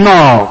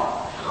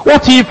enough.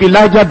 What if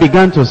Elijah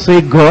began to say,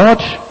 God,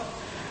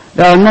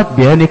 there will not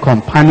be any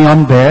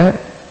companion there.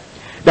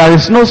 There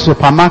is no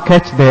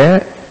supermarket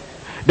there.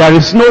 There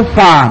is no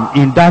farm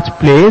in that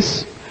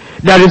place.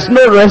 There is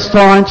no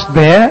restaurant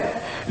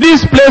there.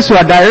 This place you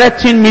are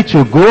directing me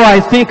to go, I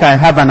think I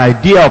have an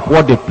idea of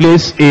what the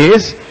place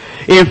is.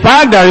 In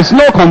fact, there is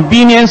no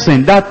convenience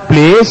in that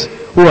place.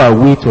 Who are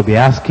we to be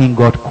asking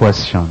God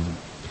questions?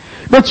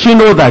 Don't you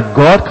know that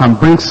God can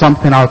bring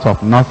something out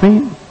of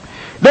nothing?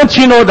 Don't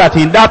you know that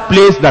in that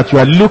place that you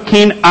are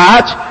looking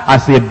at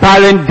as a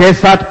barren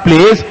desert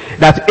place,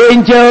 that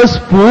angels'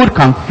 food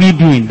can feed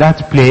you in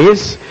that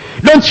place?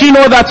 Don't you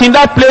know that in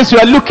that place you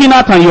are looking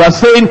at and you are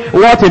saying,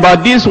 what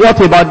about this,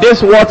 what about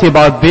this, what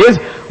about this?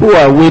 Who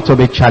are we to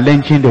be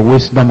challenging the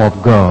wisdom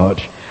of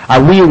God?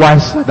 Are we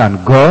wiser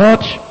than God?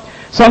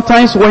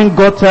 Sometimes when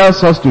God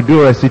tells us to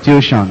do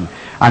restitution,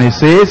 and he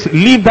says,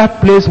 leave that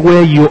place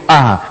where you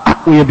are,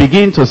 we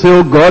begin to say,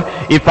 oh God,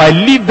 if I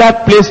leave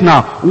that place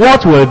now,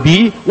 what will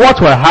be? What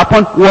will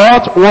happen?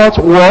 What?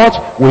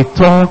 We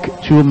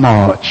talk too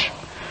much.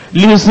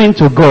 Listen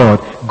to God.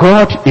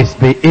 God is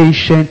the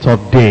Ancient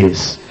of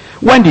Days.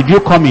 When did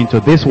you come into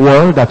this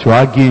world that you're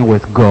arguing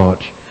with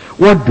God?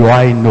 What do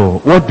I know?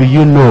 What do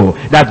you know?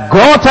 That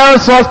God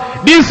tells us,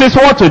 this is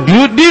what to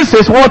do, this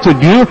is what to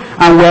do,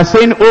 and we're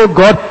saying, oh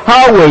God,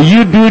 how will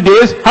you do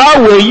this?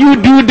 How will you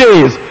do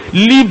this?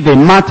 Leave the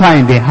matter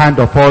in the hand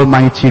of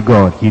Almighty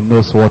God. He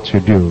knows what to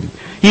do.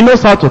 He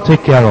knows how to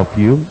take care of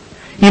you.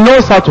 He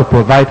knows how to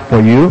provide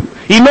for you.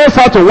 He knows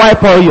how to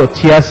wipe all your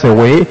tears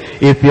away.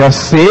 If you're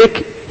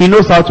sick, he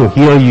knows how to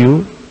heal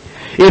you.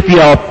 If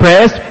you're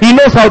oppressed, he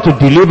knows how to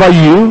deliver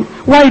you.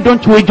 Why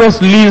don't we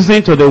just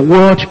listen to the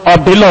word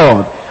of the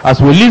Lord? As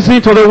we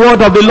listen to the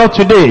word of the Lord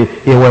today,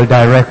 he will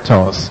direct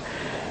us.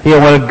 He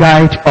will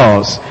guide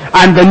us.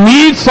 And the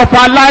needs of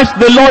our lives,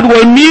 the Lord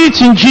will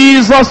meet in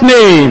Jesus'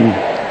 name.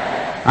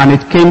 And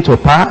it came to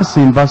pass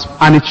in verse,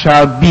 and it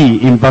shall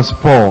be in verse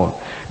 4,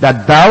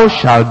 that thou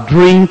shalt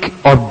drink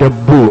of the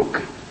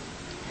brook.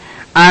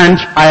 And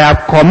I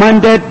have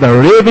commanded the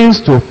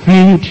ravens to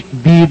feed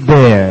thee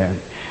there.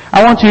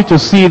 I want you to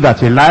see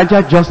that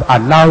Elijah just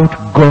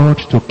allowed God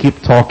to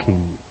keep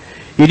talking.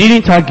 He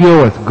didn't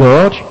argue with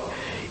God.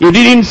 He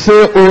didn't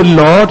say, oh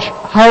Lord,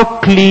 how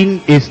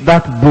clean is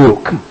that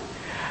brook?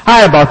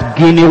 How about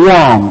guinea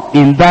worm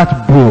in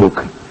that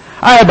brook?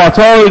 How about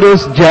all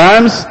those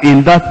germs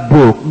in that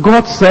brook?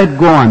 God said,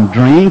 go and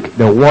drink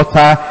the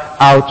water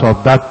out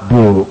of that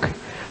brook.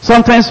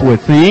 Sometimes we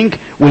think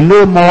we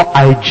know more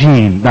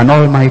hygiene than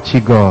Almighty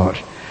God.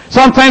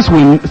 Sometimes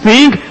we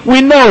think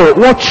we know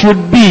what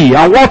should be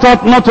and what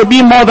ought not to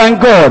be more than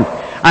God.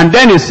 And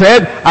then he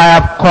said, I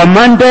have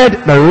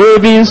commanded the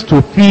ravens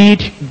to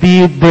feed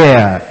thee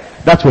there.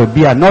 That will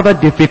be another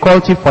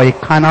difficulty for a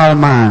carnal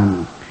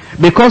man.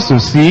 Because you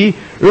see,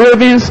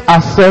 ravens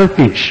are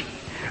selfish.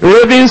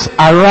 Ravens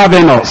are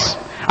ravenous.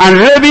 And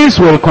ravens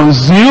will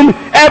consume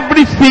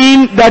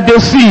everything that they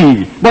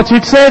see. But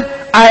it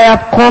said, I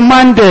have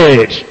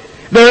commanded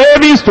the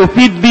ravens to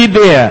feed thee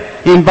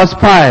there. In verse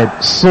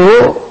 5,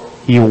 so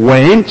he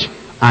went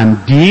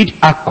and did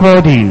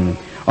according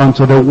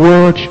unto the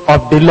word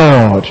of the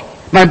Lord.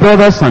 My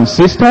brothers and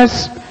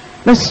sisters,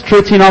 let's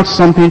straighten out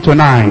something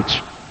tonight.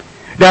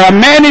 There are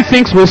many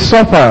things we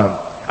suffer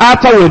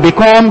after we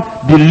become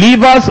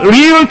believers,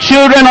 real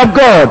children of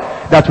God,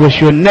 that we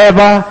should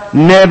never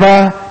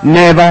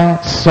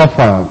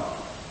suffer.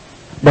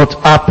 But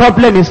our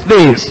problem is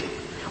this: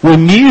 we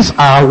miss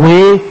our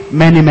way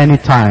many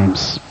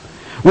times.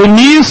 We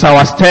miss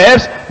our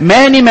steps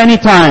many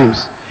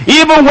times.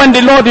 Even when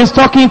the Lord is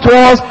talking to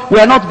us, we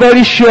are not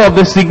very sure of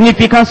the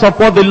significance of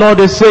what the Lord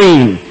is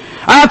saying.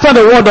 After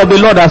the word of the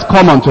Lord has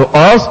come unto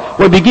us,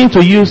 we begin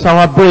to use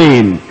our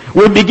brain.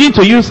 We begin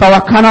to use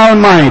our carnal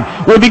mind.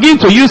 We begin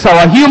to use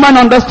our human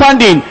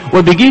understanding.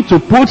 We begin to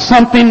put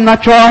something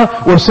natural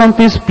with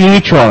something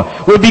spiritual.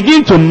 We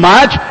begin to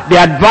match the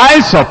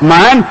advice of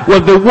man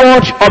with the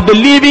word of the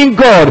living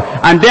God.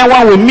 And then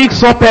when we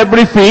mix up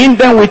everything,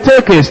 then we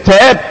take a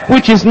step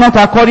which is not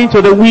according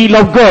to the will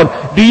of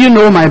God. Do you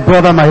know, my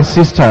brother, my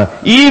sister,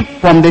 if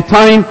from the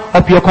time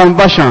of your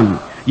conversion,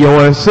 you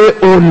will say,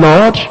 "Oh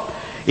Lord,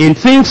 in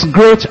things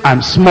great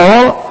and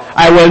small,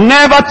 I will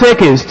never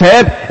take a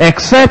step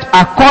except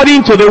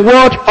according to the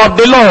word of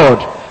the Lord,"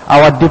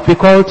 our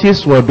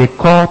difficulties will be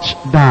cut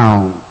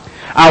down.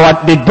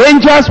 The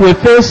dangers we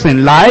face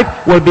in life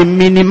will be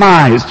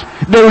minimized.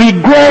 The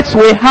regrets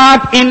we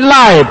have in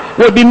life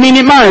will be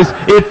minimized.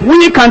 If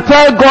we can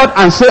tell God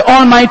and say,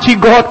 "Almighty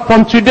God,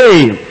 from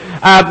today,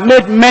 I've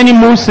made many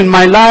moves in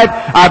my life.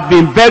 I've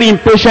been very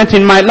impatient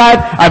in my life.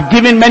 I've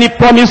given many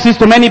promises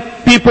to many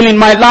people in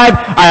my life.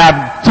 I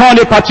have turned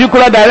a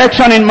particular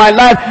direction in my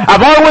life.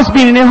 I've always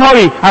been in a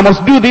hurry. I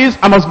must do this.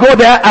 I must go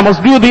there. I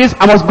must do this.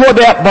 I must go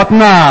there. But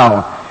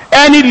now,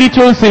 any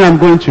little thing I'm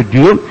going to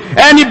do,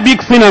 any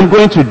big thing I'm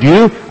going to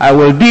do, I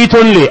will do it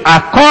only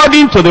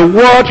according to the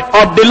word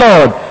of the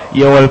Lord."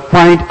 You will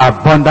find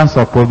abundance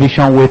of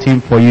provision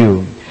waiting for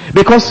you.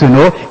 Because,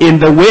 in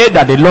the way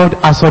that the Lord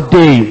has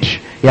ordained,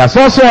 He has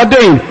also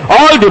ordained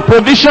all the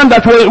provision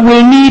that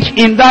we'll need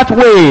in that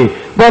way.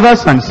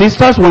 Brothers and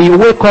sisters, when you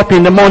wake up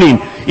in the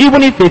morning,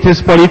 even if it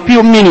is for a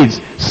few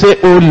minutes, say,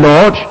 "Oh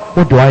Lord,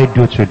 what do I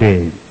do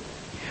today?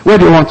 Where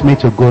do you want me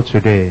to go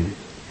today?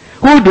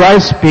 Who do I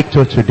speak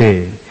to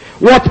today?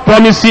 What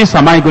promises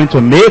am I going to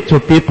make to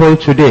people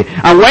today?"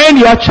 And when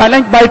you are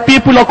challenged by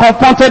people or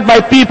confronted by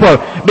people,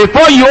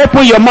 before you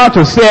open your mouth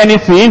to say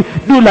anything,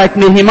 do like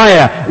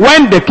Nehemiah.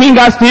 When the king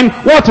asked him,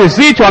 "What is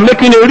it you are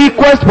making a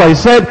request for?" he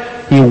said,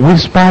 he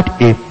whispered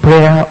a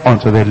prayer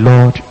unto the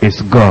Lord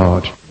his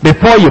God.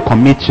 Before you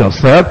commit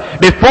yourself,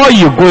 before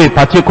you go a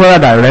particular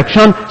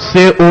direction,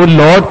 say, "Oh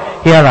Lord,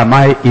 here am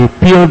I, a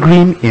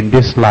pilgrim in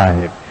this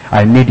life.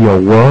 I need your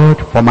word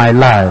for my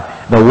life."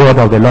 The word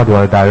of the Lord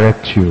will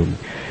direct you.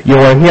 You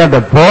will hear the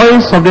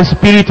voice of the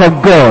Spirit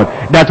of God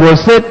that will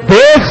say,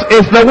 "This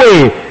is the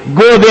way,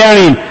 go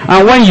therein."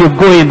 And when you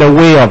go in the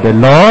way of the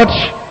Lord,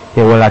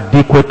 He will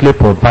adequately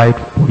provide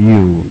for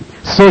you.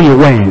 So he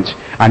went,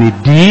 and he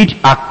did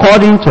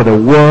according to the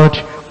word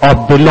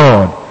of the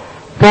Lord.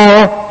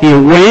 For he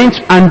went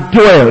and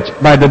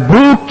dwelt by the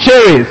brook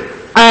Cherith,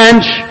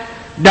 and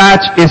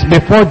that is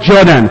before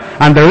Jordan.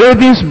 And the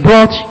ravens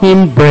brought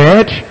him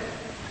bread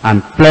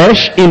and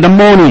flesh in the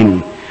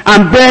morning,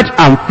 and bread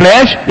and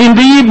flesh in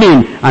the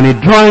evening, and he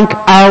drank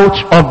out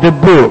of the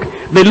brook.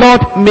 The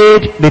Lord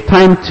made the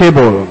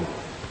timetable.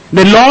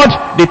 The Lord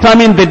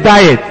determined the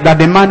diet that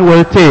the man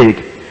will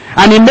take.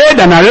 And he made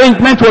an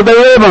arrangement with the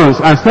ravens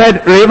and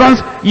said,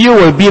 "Ravens, you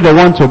will be the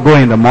one to go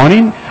in the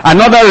morning.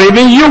 Another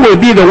raven, you will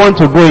be the one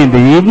to go in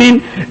the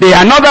evening.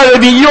 Another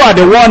raven, you are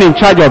the one in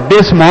charge of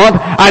this month.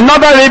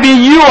 Another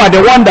raven, you are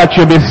the one that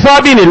should be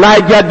serving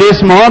Elijah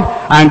this month."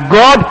 And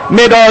God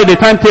made all the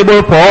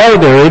timetable for all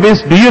the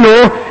ravens. Do you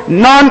know,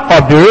 none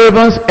of the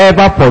ravens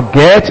ever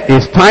forget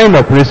his time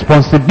of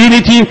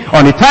responsibility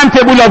on the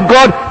timetable of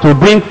God to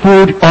bring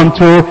food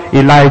unto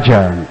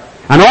Elijah.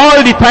 And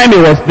all the time he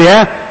was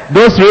there,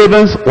 those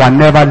ravens were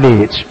never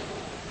late.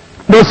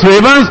 Those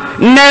ravens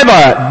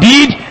never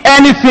did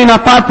anything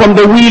apart from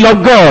the will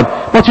of God.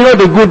 But you know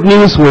the good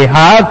news we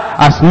have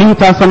as New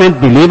Testament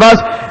believers?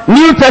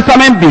 New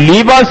Testament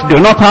believers do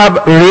not have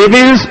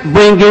ravens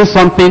bringing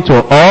something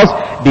to us.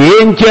 The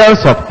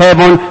angels of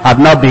heaven have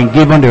not been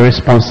given the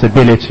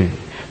responsibility.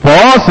 For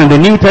us in the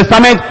New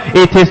Testament,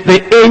 it is the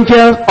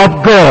angels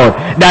of God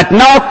that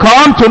now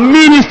come to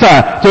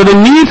minister to the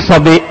needs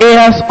of the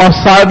heirs of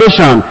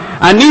salvation.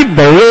 And if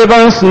the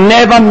ravens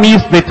never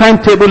miss the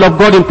timetable of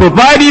God in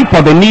providing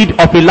for the need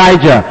of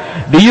Elijah,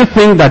 do you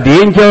think that the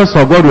angels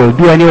of God will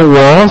do any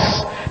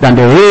worse than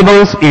the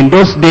ravens in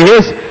those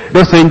days?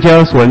 Those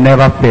angels will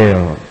never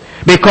fail,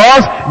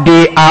 because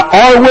they are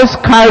always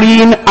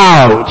carrying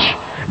out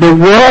the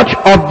word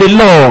of the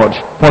Lord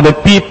for the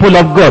people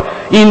of God.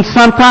 In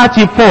Psalm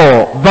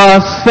 34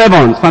 verse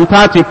 7, Psalm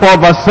 34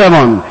 verse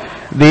 7,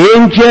 the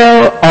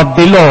angel of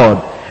the Lord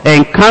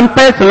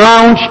encampeth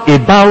round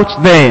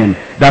about them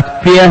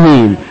that fear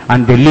him,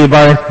 and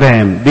delivereth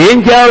them. The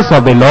angels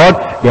of the Lord,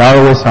 they are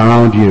always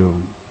around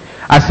you.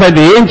 I said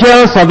the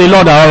angels of the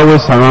Lord are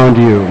always around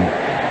you.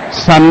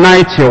 Psalm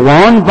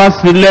 91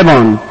 verse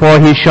 11, for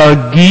he shall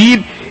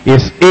give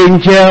his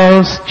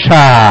angels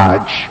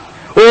charge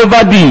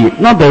over thee,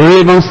 not the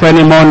ravens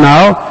anymore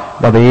now,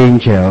 but the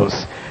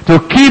angels, to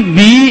keep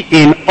thee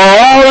in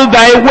all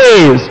thy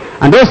ways.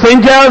 And those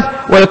angels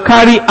will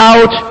carry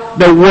out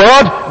the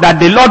word that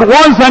the Lord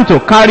wants them to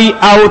carry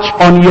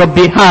out on your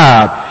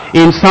behalf.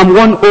 In Psalm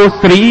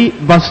 103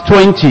 verse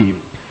 20,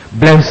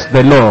 bless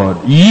the Lord,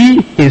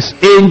 ye his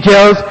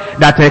angels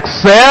that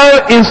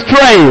excel in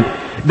strength,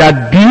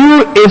 that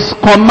do his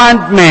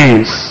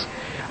commandments,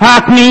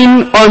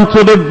 hearkening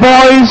unto the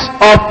voice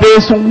of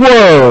his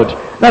word.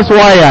 That's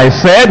why I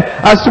said,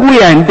 as we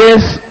are in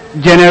this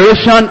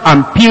generation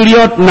and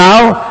period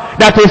now,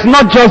 that is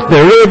not just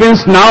the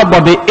ravens now,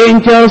 but the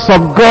angels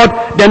of God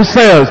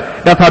themselves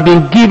that have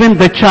been given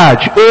the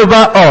charge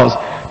over us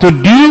to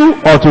do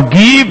or to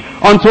give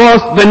unto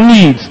us the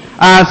needs,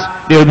 as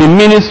they will be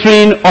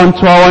ministering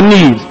unto our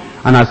needs.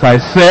 And as I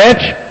said,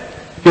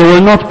 they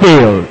will not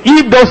fail.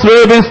 If those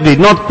ravens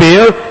did not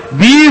fail,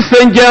 these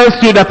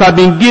angels too that have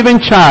been given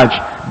charge,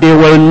 they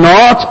will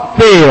not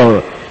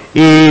fail.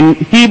 In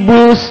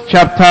Hebrews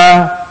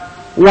chapter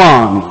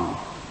 1.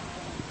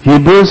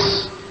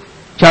 Hebrews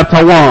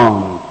chapter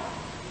 1.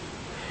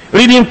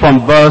 Reading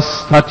from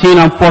verse 13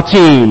 and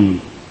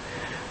 14.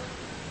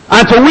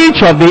 And to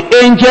which of the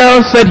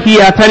angels said he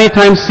at any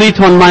time,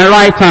 sit on my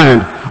right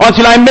hand,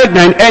 until I make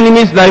thine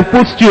enemies thy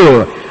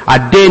footstool?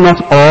 Are they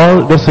not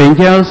all those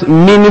angels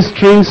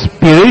ministering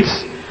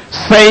spirits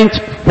sent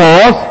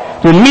forth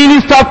to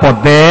minister for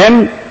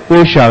them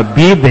who shall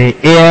be the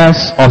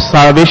heirs of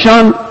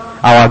salvation?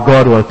 Our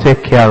God will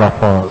take care of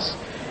us.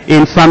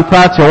 In Psalm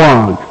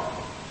 31,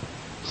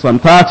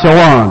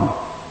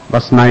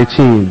 verse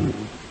 19.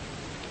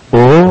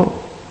 Oh,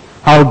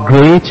 how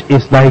great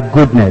is thy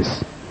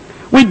goodness,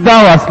 which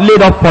thou hast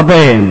laid up for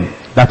them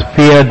that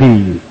fear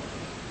thee,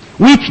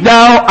 which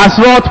thou hast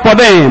wrought for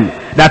them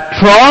that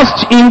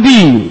trust in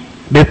thee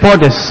before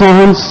the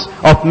sons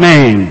of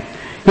men.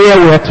 Here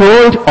we are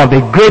told of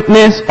the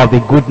greatness of the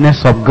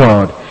goodness of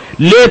God,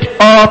 laid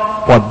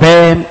up for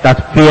them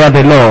that fear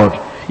the Lord.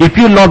 If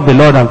you love the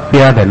Lord and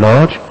fear the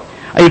Lord,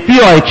 if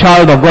you are a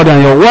child of God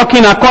and you're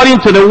walking according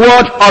to the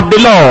word of the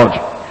Lord,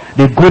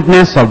 the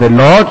goodness of the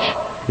Lord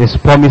is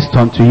promised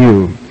unto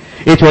you.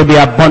 It will be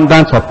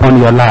abundant upon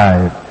your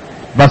life.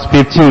 Verse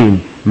 15,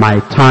 my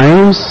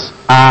times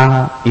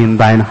are in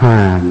thine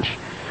hand.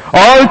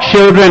 All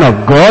children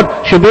of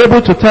God should be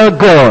able to tell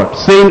God,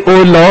 saying,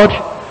 O Lord,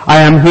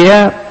 I am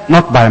here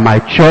not by my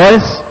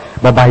choice,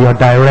 but by your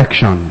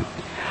direction.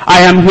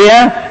 I am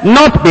here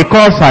not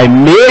because I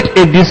made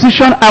a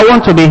decision I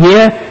want to be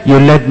here, you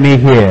led me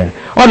here.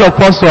 All of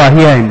us who are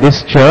here in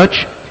this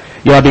church,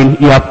 you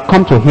have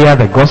come to hear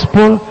the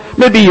gospel.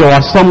 Maybe you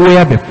were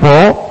somewhere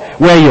before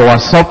where you were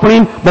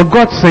suffering, but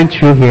God sent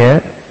you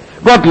here.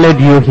 God led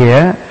you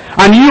here,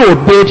 and you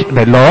obeyed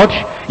the Lord.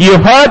 You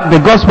heard the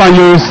gospel and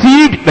you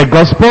received the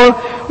gospel.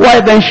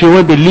 Why then should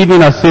we be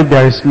living as if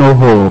there is no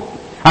hope?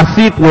 As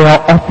if we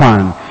are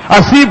orphaned.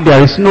 As if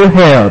there is no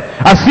help.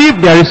 As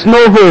if there is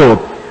no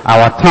hope.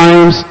 Our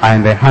times are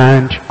in the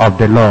hand of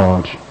the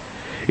Lord.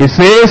 It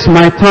says,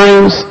 my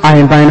times are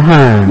in thine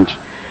hand.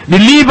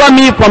 Deliver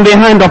me from the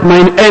hand of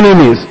mine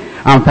enemies,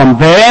 and from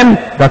them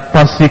that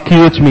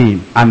persecute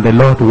me. And the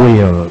Lord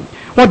will.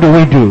 What do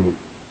we do?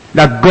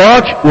 That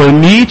God will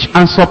meet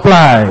and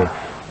supply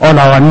all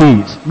our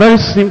needs. Very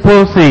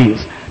simple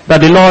things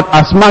that the Lord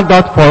has marked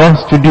out for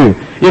us to do.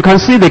 You can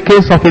see the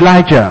case of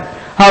Elijah,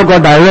 how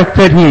God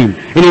directed him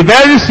in a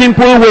very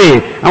simple way,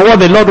 and what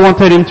the Lord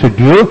wanted him to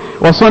do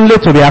was only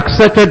to be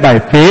accepted by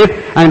faith,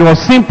 and it was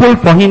simple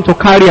for him to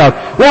carry out.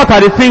 What are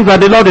the things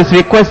that the Lord is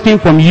requesting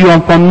from you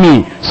and from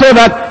me, so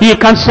that he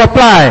can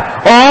supply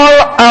all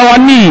our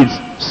needs?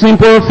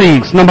 Simple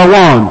things. Number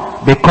one,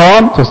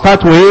 become, to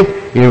start with,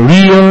 a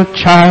real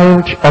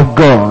child of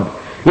God.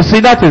 You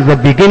see, that is the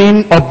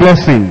beginning of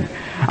blessing.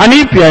 And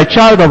if you are a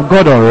child of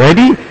God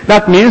already,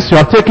 that means you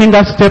have taken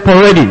that step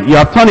already.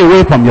 You have turned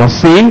away from your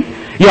sin.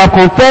 You have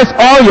confessed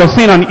all your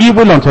sin and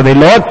evil unto the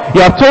Lord.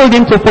 You have told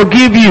him to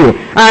forgive you.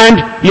 And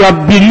you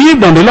have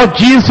believed on the Lord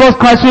Jesus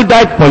Christ who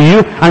died for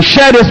you and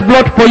shed his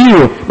blood for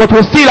you. But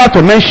we still have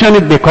to mention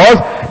it because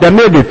there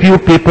may be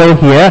few people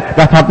here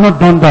that have not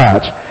done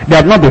that. They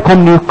have not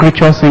become new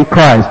creatures in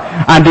Christ.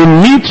 And they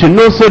need to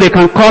know so they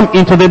can come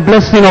into the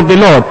blessing of the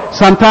Lord.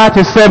 Psalm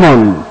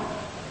 37,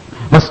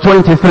 verse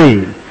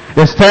 23.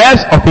 The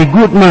steps of a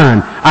good man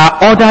are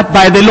ordered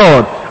by the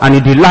Lord, and he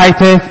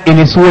delighteth in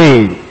his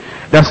way.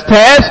 The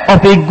steps of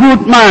a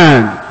good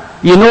man.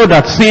 You know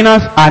that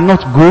sinners are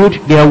not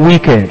good, they are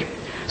wicked.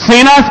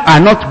 Sinners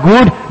are not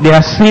good, they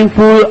are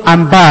sinful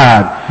and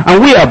bad.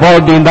 And we have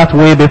all been that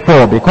way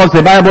before, because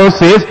the Bible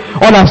says,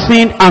 all have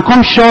sinned and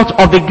come short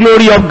of the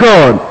glory of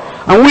God.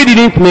 And we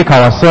didn't make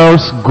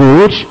ourselves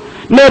good.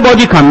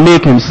 Nobody can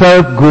make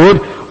himself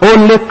good.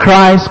 Only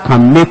Christ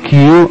can make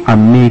you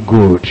and me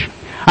good.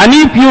 And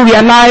if you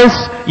realize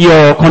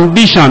your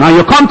condition and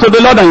you come to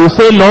the Lord and you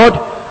say, Lord,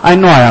 I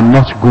know I am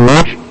not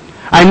good.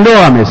 I know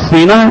I'm a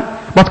sinner.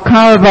 But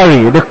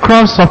Calvary, the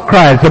cross of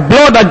Christ, the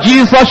blood that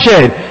Jesus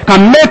shed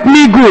can make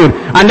me good.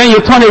 And then you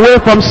turn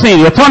away from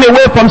sin. You turn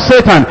away from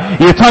Satan.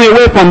 You turn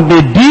away from the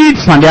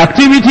deeds and the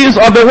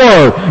activities of the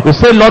world. You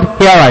say, Lord,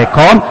 here I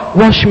come.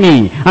 Wash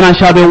me, and I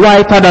shall be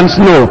whiter than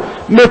snow.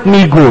 Make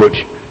me good.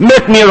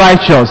 Make me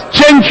righteous.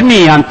 Change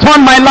me and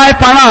turn my life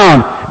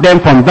around.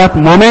 Then from that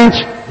moment,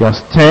 your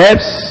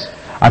steps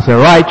as a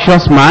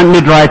righteous man,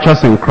 made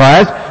righteous in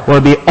Christ,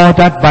 will be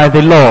ordered by the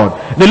Lord.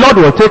 The Lord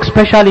will take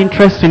special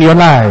interest in your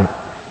life.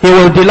 He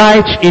will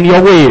delight in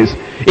your ways.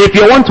 If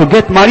you want to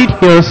get married,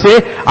 he will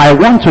say, I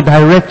want to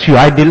direct you.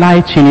 I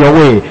delight in your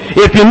way.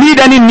 If you need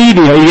any need,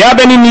 if you have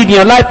any need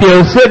in your life, he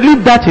will say,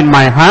 leave that in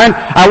my hand.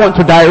 I want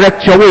to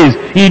direct your ways.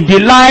 He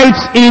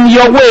delights in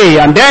your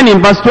way. And then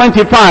in verse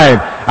 25,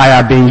 I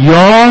have been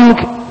young,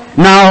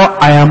 now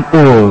I am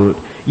old.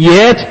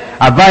 Yet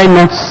have I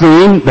not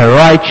seen the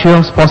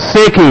righteous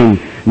forsaken,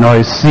 nor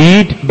a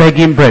seed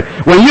begging bread.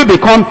 When you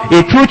become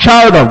a true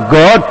child of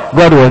God,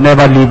 God will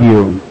never leave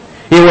you.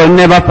 He will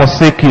never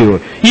forsake you.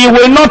 He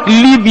will not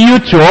leave you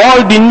to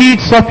all the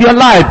needs of your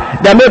life.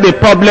 There may be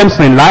problems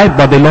in life,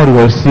 but the Lord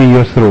will see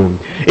you through.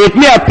 It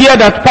may appear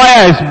that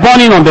fire is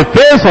burning on the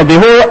face of the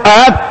whole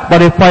earth,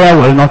 but the fire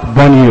will not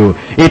burn you.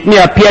 It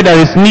may appear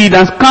there is need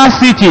and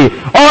scarcity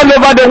all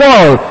over the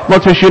world,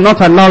 but you should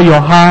not allow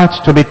your heart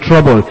to be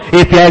troubled.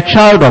 If you are a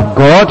child of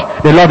God,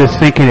 the Lord is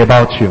thinking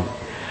about you.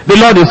 The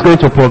Lord is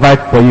going to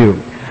provide for you.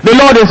 The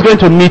Lord is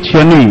going to meet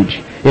your need.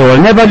 He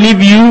will never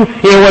leave you.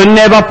 He will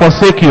never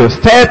forsake you.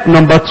 Step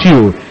number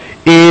 2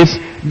 is,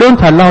 don't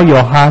allow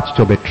your heart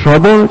to be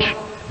troubled.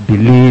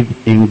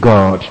 Believe in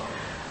God.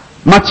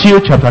 Matthew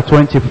chapter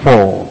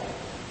 24,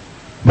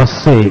 verse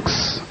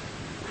 6.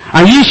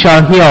 And ye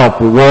shall hear of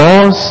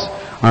wars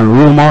and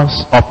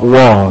rumors of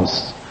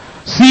wars.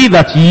 See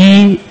that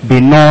ye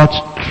be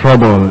not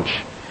troubled.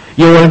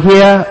 You will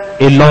hear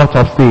a lot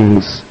of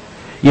things.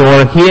 You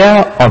will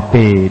hear of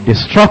the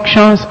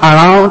destructions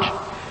around,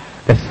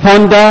 the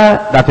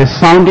thunder that is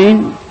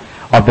sounding,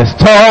 of the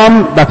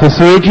storm that is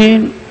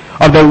raging,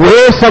 of the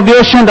waves of the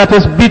ocean that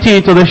is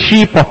beating into the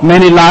ship of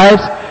many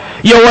lives.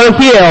 You will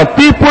hear of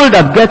people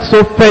that get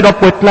so fed up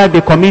with life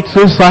they commit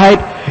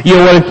suicide. You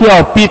will hear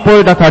of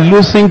people that are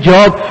losing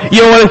jobs.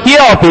 You will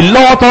hear of a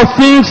lot of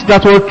things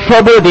that will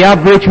trouble the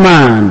average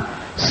man.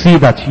 See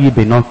that ye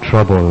be not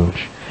troubled.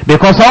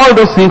 Because all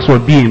those things will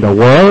be in the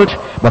world,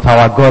 but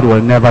our God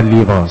will never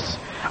leave us.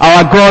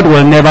 Our God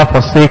will never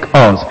forsake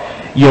us.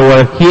 You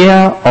will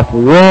hear of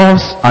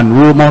wars and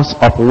rumors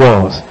of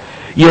wars.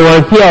 You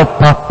will hear of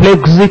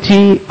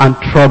perplexity and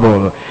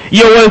trouble.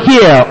 You will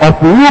hear of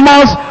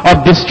rumors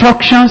of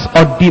destructions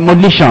or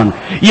demolition.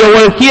 You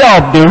will hear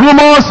of the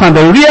rumors and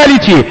the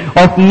reality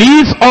of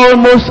needs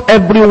almost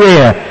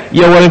everywhere.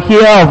 You will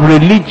hear of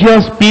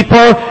religious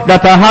people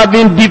that are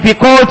having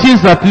difficulties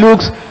that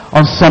looks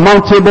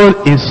unsurmountable,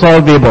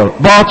 insolvable.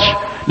 But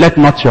let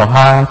not your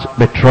heart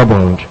be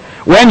troubled.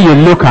 When you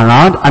look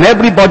around and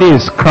everybody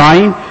is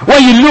crying,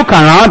 when you look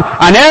around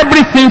and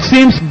everything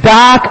seems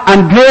dark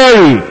and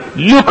dreary,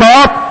 look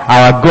up,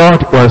 our God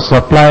will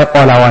supply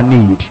all our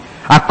need.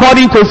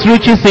 According to his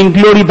riches in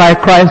glory by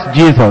Christ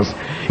Jesus,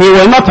 he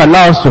will not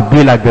allow us to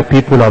be like the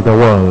people of the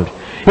world.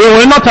 He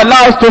will not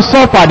allow us to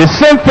suffer the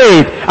same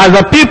fate as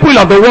the people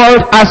of the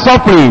world are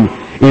suffering.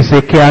 He is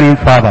a caring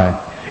Father.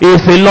 He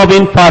is a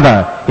loving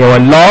Father. He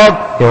will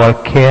love, he will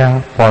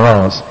care for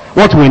us.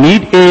 What we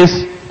need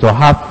is to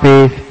have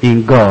faith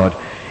in God.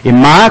 In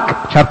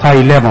Mark chapter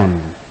 11,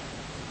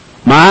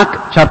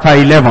 Mark chapter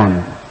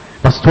 11,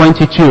 verse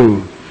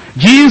 22,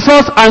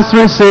 Jesus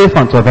answering saith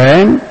unto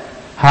them,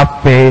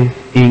 have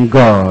faith in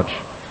God.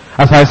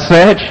 As I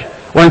said,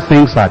 when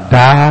things are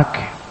dark,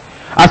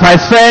 as I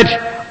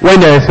said, when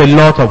there is a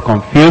lot of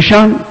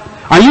confusion,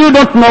 and you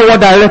don't know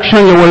what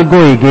direction you will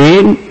go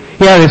again,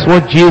 here is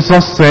what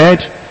Jesus said,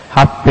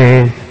 have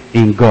faith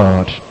in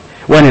God.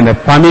 When in the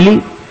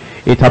family,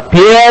 it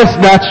appears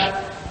that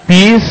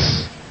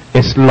peace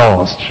is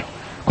lost.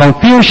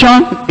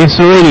 Confusion is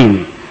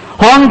reigning.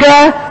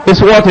 Hunger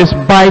is what is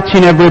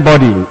biting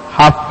everybody.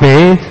 Have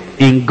faith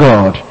in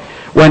God.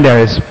 When there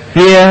is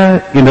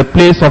fear in the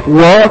place of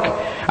work,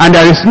 and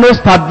there is no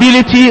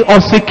stability or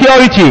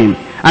security,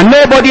 and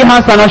nobody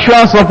has an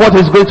assurance of what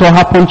is going to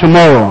happen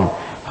tomorrow,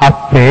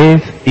 have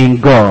faith in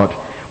God.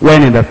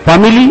 When in the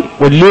family,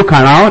 we look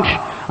around,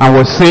 and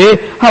we'll say,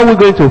 how are we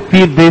going to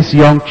feed these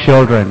young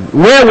children?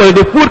 Where will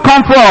the food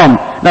come from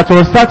that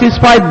will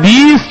satisfy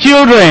these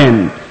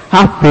children?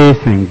 Have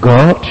faith in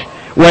God.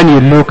 When you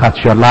look at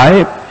your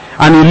life,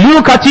 and you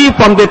look at it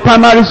from the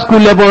primary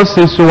school level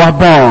since you were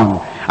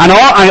born, and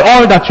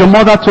all that your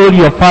mother told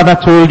you, your father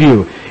told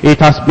you, it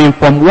has been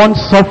from one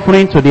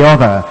suffering to the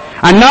other.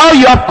 And now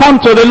you have come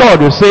to the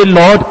Lord. You say,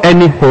 Lord,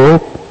 any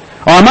hope?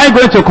 Or am I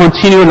going to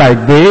continue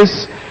like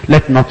this?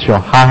 Let not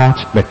your heart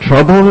be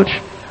troubled.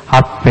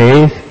 Have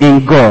faith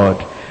in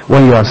God.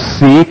 When you are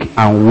sick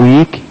and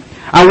weak,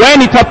 and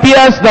when it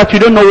appears that you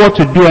don't know what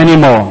to do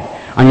anymore,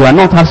 and you are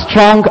not as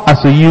strong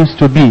as you used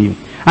to be,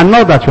 and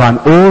not that you are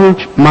an old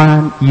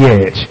man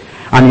yet,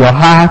 and your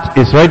heart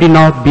is already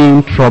now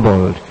being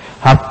troubled,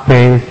 have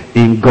faith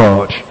in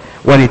God.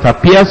 When it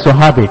appears to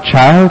have a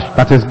child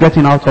that is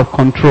getting out of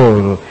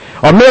control,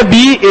 or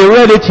maybe a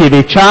relative,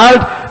 a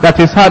child that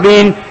is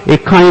having a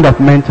kind of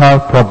mental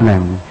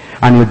problem,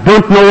 and you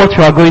don't know what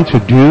you are going to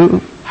do,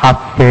 have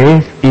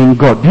faith in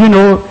God. Do you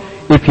know,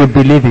 if you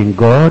believe in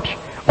God,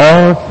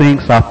 all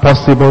things are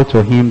possible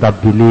to him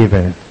that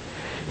believeth.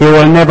 He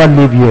will never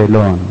leave you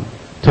alone.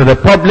 To the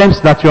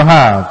problems that you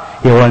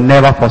have, he will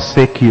never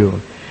forsake you.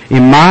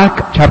 In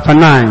Mark chapter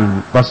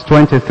 9, verse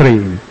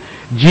 23,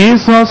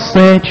 Jesus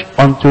said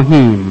unto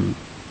him,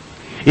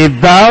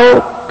 if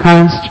thou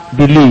canst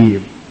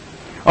believe.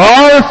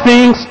 All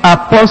things are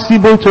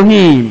possible to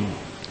him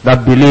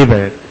that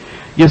believeth.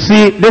 You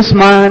see, this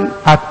man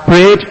had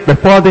prayed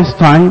before this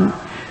time.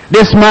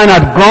 This man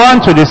had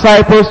gone to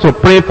disciples to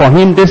pray for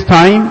him this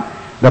time.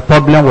 The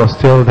problem was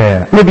still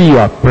there. Maybe you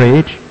have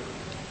prayed,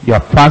 you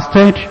have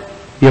fasted,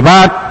 you've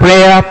had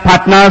prayer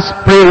partners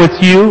pray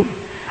with you,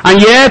 and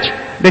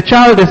yet the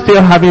child is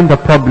still having the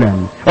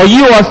problem, or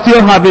you are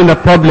still having the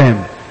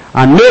problem.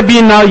 And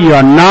maybe now you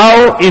are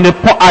now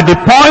at the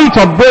point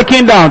of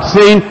breaking down,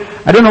 saying,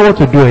 I don't know what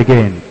to do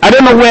again. I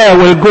don't know where I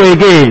will go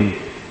again.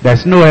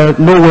 There's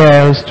nowhere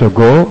else to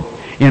go.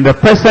 In the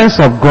presence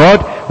of God,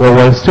 we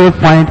will still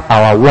find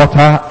our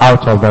water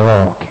out of the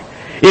rock.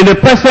 In the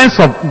presence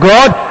of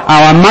God,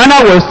 our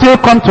manna will still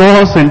come to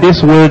us in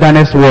this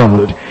wilderness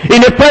world.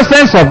 In the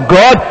presence of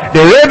God,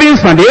 the ravens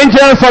and the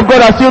angels of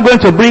God are still going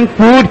to bring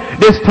food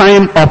this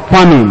time of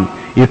famine.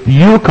 If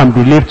you can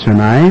believe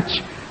tonight,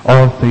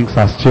 all things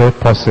are still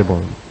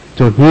possible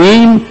to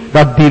him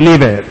that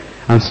believeth.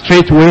 And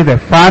straightway the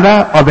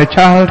father of the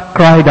child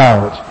cried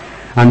out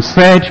and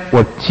said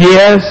with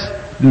tears,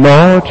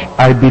 Lord,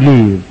 I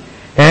believe.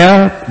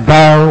 Help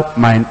thou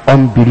mine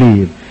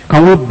unbelief.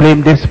 Can we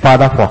blame this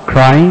father for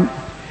crying?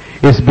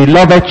 His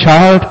beloved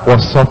child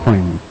was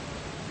suffering.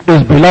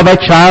 His beloved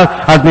child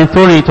has been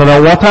thrown into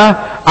the water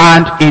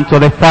and into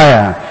the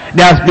fire.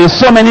 There has been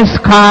so many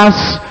scars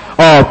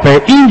of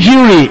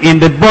injury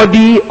in the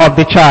body of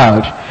the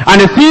child,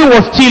 and the thing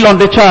was still on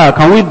the child.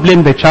 Can we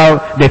blame the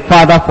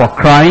father for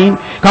crying?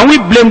 Can we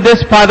blame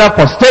this father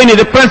for staying in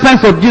the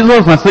presence of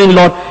Jesus and saying,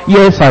 Lord,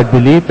 yes, I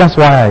believe, that's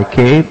why I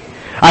came.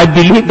 I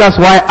believe,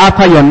 that's why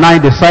after your 9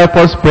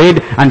 disciples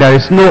prayed and there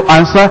is no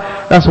answer,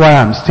 that's why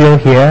I'm still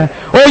here.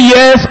 Oh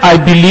yes, I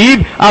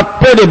believe, I've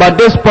prayed about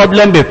this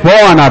problem before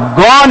and I've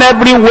gone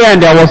everywhere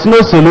and there was no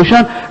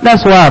solution.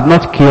 That's why I've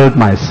not killed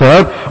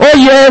myself. Oh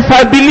yes,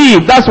 I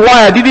believe, that's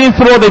why I didn't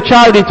throw the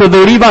child into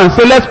the river and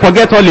say, let's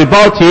forget all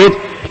about it.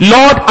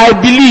 Lord, I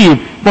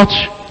believe, but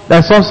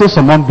there's also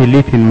some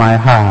unbelief in my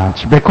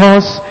heart,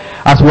 because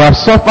as we have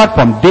suffered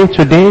from day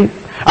to day,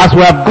 as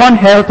we have gone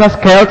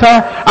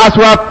helter-skelter, as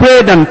we have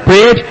prayed and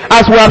prayed,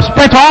 as we have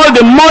spent all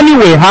the money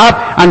we have,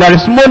 and there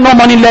is no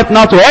money left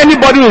now to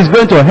anybody who is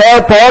going to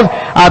help us,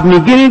 I'm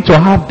beginning to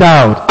have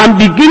doubt. I'm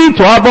beginning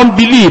to have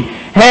unbelief.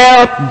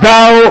 Help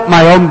thou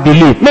my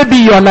unbelief. Maybe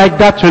you are like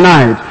that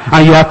tonight,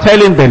 and you are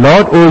telling the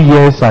Lord, oh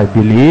yes, I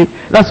believe.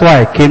 That's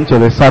why I came to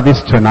the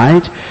service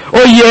tonight.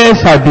 Oh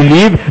yes, I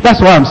believe.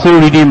 That's why I'm still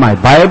reading my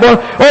Bible.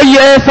 Oh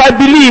yes, I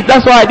believe.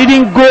 That's why I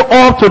didn't go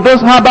off to those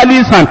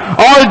herbalists and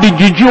all the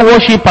juju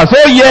worshippers.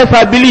 Oh yes,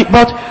 I believe.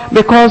 But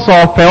because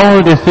of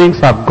all the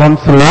things I've gone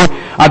through,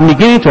 I'm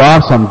beginning to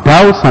have some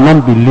doubts and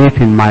unbelief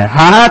in my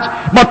heart.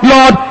 But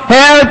Lord,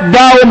 help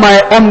thou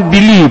my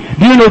unbelief.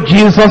 Do you know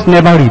Jesus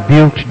never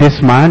rebuked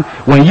this man?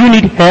 When you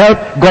need help,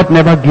 God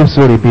never gives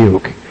you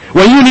rebuke.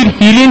 When you need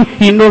healing,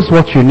 he knows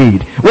what you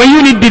need. When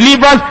you need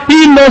deliverance,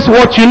 he knows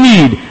what you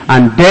need.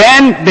 And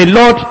then the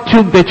Lord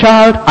took the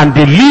child and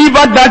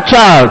delivered that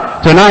child.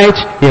 Tonight,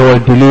 he will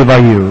deliver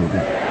you.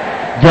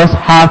 Just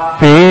have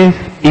faith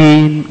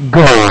in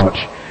God.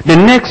 The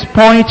next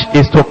point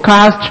is to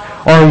cast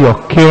all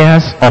your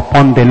cares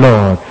upon the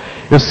Lord.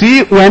 You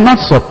see, we're not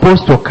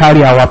supposed to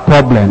carry our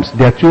problems.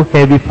 They're too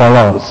heavy for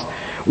us.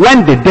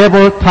 When the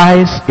devil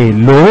ties a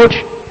load,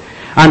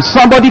 and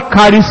somebody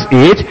carries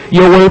it,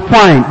 you will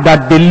find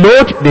that the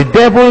load the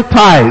devil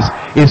ties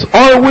is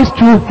always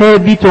too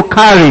heavy to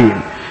carry.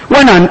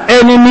 When an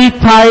enemy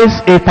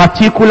ties a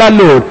particular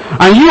load,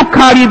 and you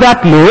carry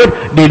that load,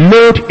 the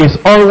load is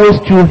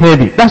always too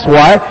heavy. That's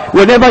why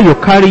whenever you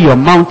carry your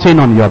mountain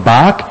on your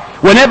back,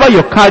 whenever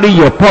you carry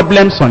your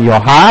problems on your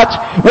heart,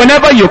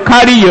 whenever you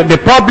carry the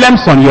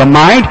problems on your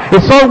mind,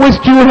 it's always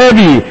too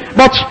heavy.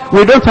 But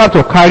we don't have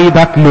to carry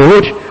that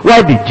load.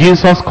 Why did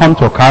Jesus come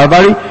to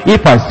Calvary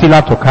if I still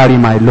have to carry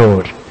my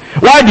load?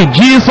 Why did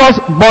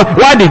Jesus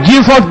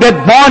get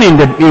born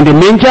in the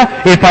manger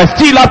if I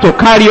still have to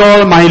carry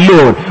all my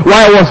load?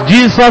 Why was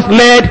Jesus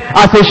led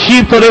as a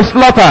sheep to the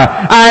slaughter,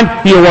 and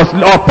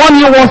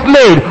upon him was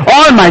laid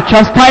all my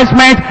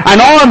chastisement and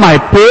all my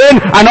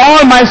pain and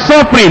all my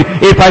suffering?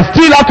 If I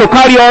still have to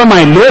carry all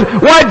my load,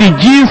 why did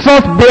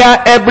Jesus bear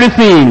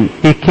everything?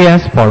 He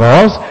cares for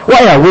us.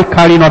 Why are we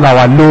carrying all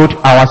our load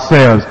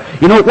ourselves?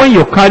 You know, when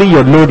you carry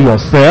your load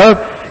yourself,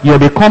 you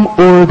become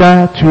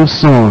older too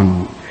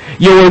soon.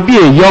 You will be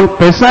a young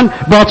person,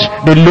 but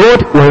the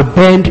load will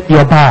bend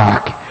your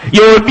back. You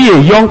will be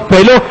a young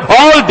fellow.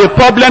 All the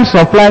problems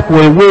of life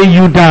will weigh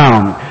you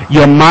down.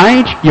 Your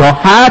mind, your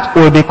heart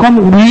will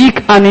become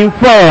weak and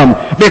infirm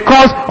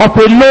because of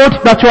a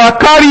load that you are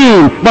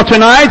carrying. But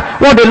tonight,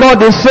 what the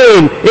Lord is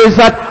saying is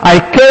that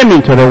I came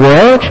into the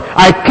world,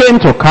 I came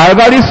to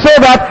Calvary so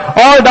that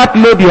all that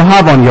load you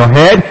have on your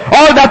head,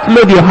 all that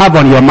load you have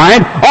on your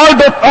mind, all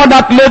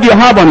that load you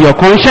have on your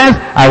conscience,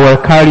 I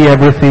will carry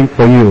everything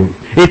for you.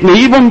 It may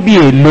even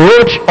be a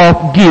load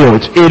of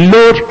guilt, a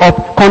load of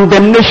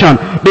condemnation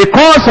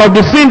because of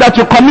the sin that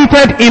you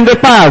committed in the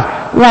past.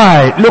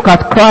 Why? Look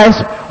at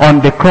Christ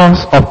on the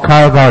cross of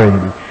Calvary.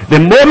 The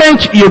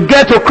moment you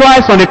get to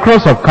Christ on the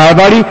cross of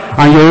Calvary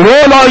and you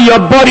roll all your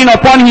burden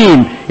upon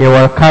him, he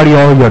will carry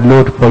all your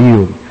load for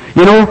you.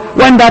 You know,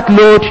 when that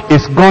load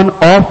is gone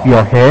off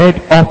your head,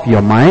 off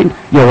your mind,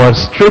 you will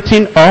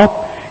straighten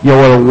up, you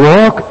will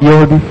walk, you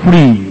will be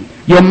free.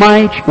 Your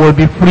mind will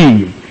be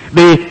free.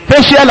 The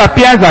facial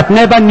appearance that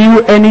never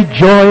knew any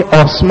joy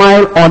or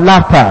smile or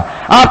laughter,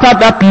 after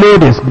that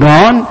load is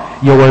gone,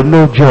 you will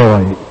know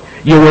joy.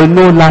 You will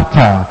know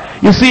laughter.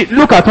 You see,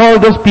 look at all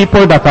those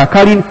people that are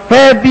carrying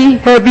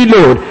heavy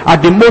load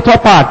at the motor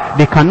park.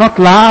 They cannot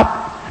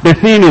laugh. The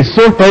thing is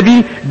so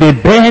heavy, they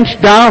bend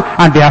down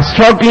and they are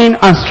struggling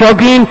and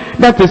struggling.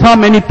 That is how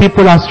many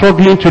people are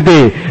struggling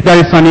today.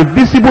 There is an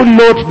invisible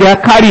load they are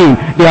carrying.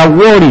 They are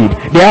worried.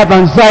 They have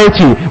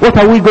anxiety. What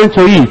are we going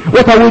to eat?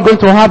 What are we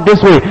going to have this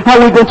way? How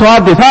are we going to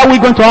have this? How are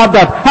we going to have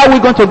that? How are we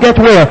going to get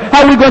well?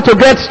 How are we going to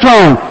get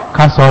strong?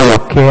 Cast all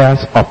your cares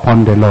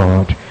upon the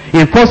Lord.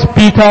 In 1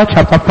 Peter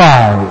chapter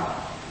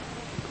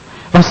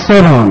 5, verse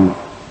 7,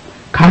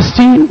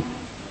 casting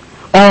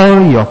all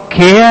your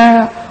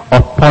care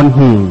upon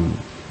him,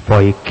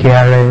 for he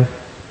careth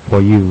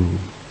for you.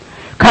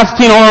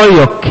 Casting all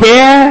your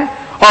care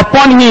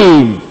upon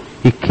him,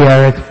 he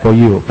careth for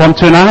you. From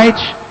tonight,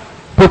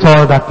 put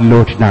all that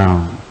load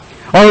down.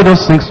 All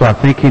those things you are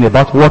thinking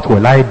about, what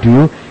will I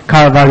do?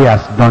 Calvary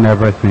has done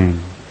everything.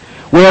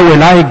 Where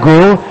will I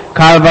go?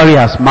 Calvary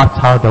has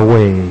marked out the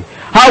way.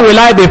 How will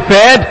I be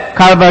fed?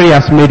 Calvary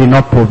has made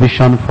enough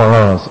provision for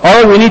us.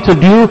 All we need to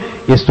do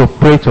is to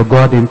pray to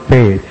God in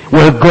faith.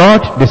 Will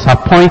God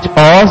disappoint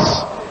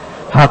us?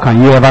 How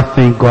can you ever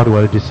think God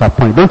will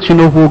disappoint? Don't you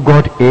know who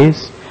God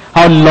is?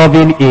 How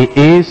loving he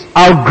is?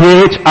 How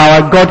great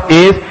our God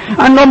is?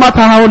 And no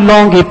matter how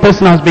long a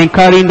person has been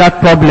carrying that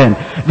problem,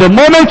 the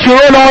moment you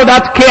roll all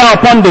that care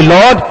upon the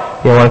Lord,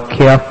 he will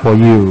care for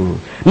you.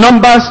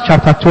 Numbers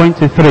chapter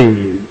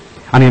 23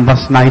 and in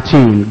verse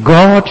 19,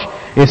 God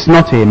is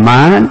not a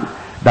man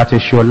that he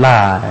should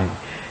lie,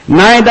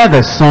 neither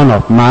the son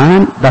of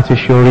man that he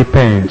should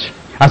repent.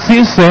 As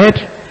he said,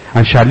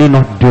 and shall he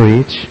not do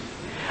it?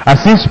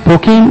 As he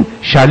spoken,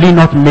 shall he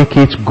not make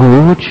it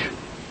good?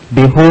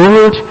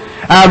 Behold,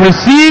 I have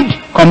received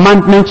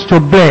commandments to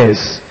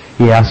bless.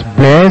 He has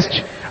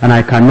blessed, and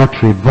I cannot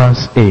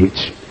reverse it.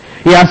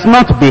 He has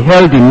not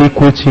beheld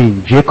iniquity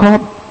in Jacob,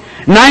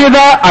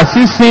 neither has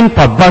he seen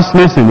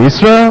perverseness in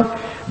Israel.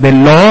 The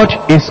Lord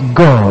is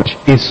God,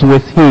 is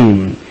with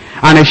him,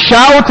 and a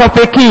shout of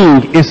a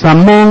king is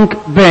among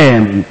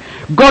them.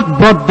 God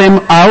brought them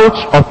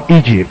out of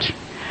Egypt,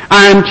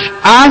 and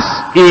as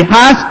he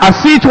has, as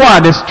it were,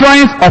 the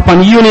strength of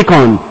an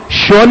unicorn,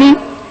 surely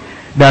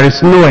there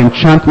is no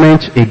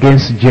enchantment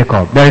against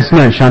Jacob. There is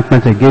no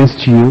enchantment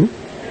against you.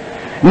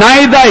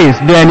 Neither is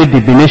there any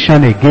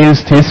divination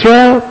against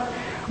Israel.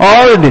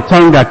 All the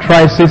tongue that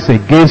rises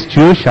against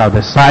you shall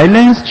be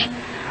silenced.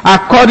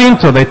 According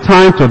to the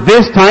time, to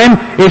this time,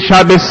 it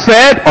shall be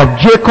said of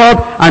Jacob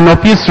and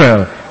of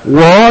Israel,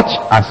 what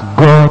has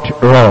God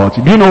wrought?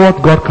 Do you know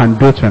what God can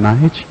do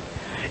tonight?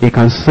 He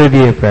can save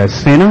you if you are a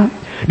sinner.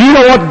 Do you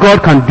know what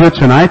God can do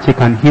tonight? He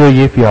can heal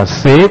you if you are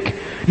sick.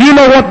 Do you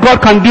know what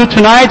God can do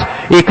tonight?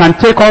 He can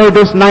take all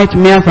those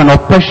nightmares and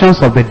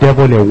oppressions of the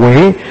devil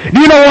away.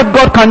 Do you know what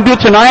God can do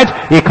tonight?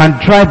 He can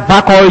drive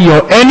back all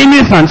your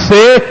enemies and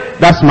say,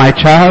 that's my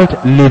child,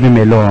 leave him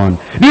alone.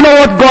 Do you know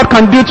what God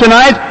can do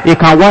tonight? He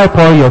can wipe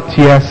all your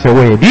tears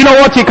away. Do you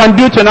know what he can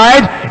do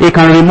tonight? He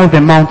can remove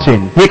the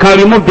mountain. He can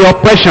remove the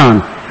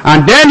oppression.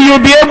 And then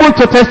you'll be able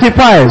to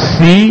testify,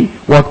 see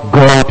what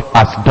God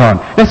has done.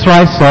 Let's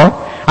rise up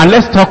and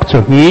let's talk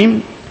to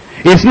him.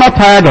 He's not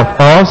tired of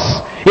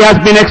us. He has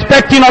been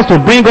expecting us to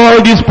bring all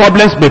these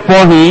problems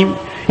before him.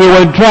 He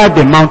will drive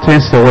the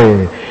mountains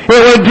away. He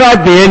will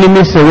drive the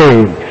enemies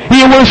away.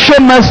 He will show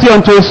mercy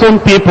unto his own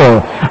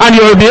people. And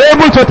you will be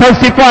able to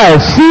testify.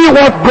 See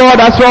what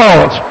God has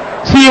wrought.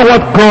 See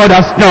what God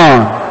has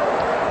done.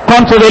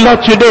 Come to the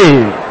Lord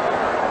today.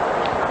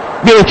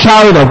 Be a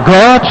child of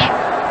God.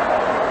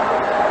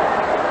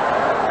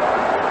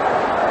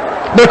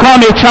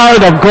 Become a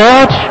child of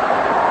God.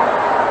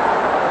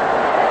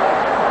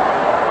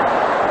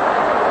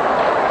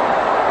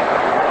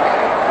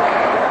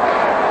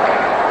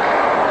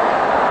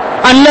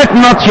 And let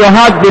not your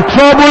heart be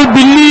troubled.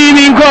 Believe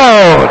in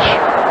God.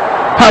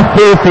 Have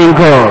faith in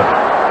God.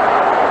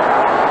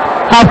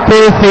 Have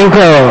faith in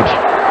God.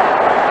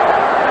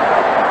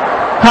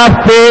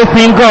 Have faith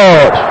in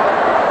God.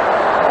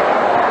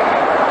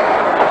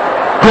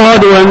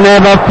 God will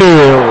never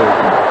fail.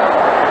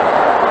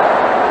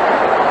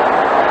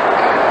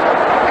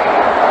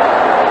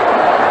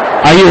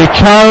 Are you a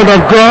child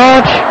of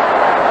God?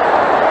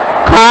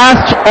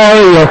 Cast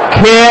all your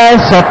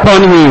cares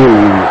upon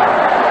him.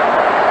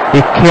 He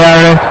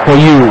careth for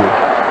you.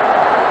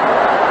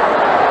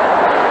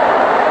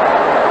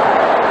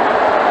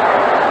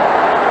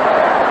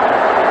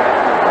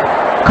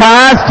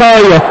 Cast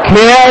all your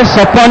cares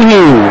upon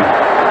him.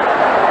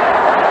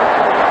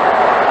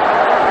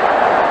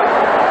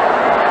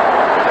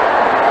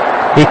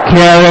 He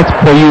careth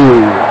for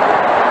you.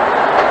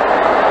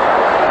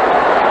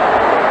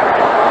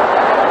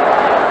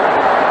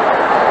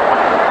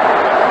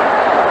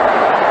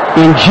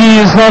 In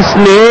Jesus'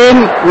 name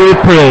we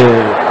pray.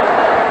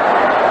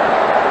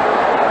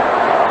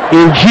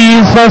 In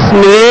Jesus'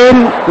 name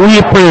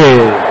we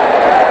pray.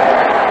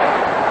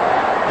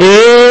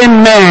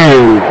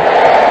 Amen.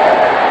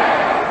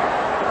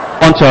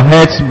 Want your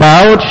heads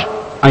bowed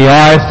and your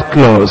eyes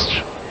closed.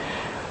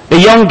 A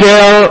young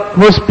girl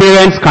whose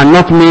parents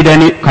cannot meet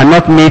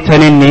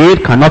any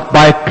need, cannot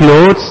buy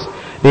clothes,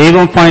 they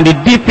even find it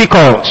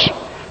difficult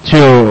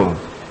to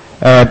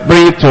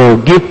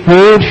give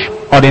food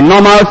or the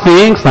normal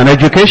things, and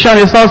education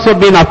is also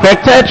being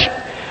affected.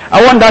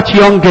 I want that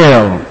young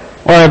girl,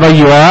 wherever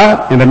you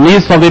are, in the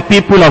midst of the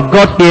people of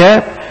God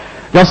here,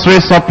 just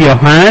raise up your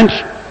hand.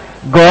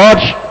 God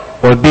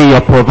will be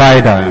your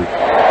provider.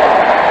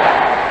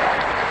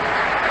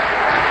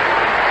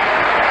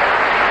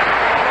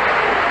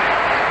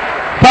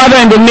 Father,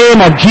 in the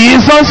name of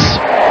Jesus,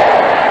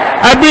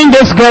 I bring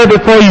this girl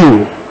before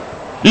you.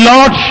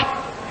 Lord,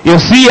 you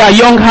see a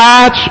young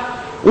heart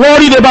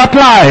worried about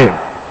life,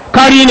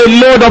 carrying a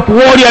load of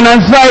worry and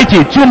anxiety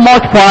too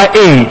much for her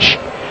age.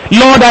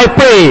 Lord, I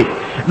pray,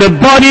 the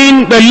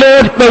burden, the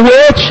load, the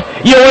weight,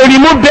 you will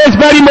remove this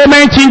very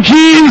moment in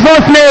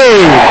Jesus'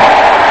 name.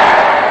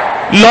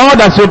 Lord,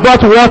 as you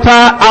brought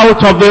water out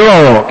of the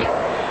rock,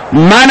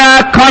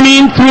 manna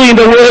coming through in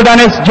the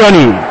wilderness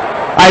journey,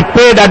 I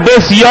pray that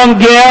this young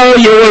girl,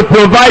 you will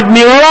provide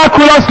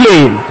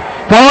miraculously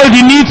for all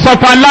the needs of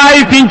her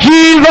life in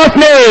Jesus'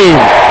 name.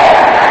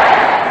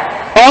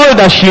 All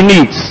that she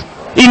needs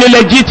in a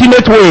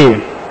legitimate way.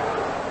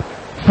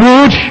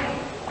 Food,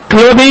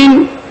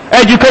 clothing,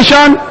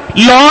 education.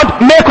 Lord,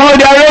 make all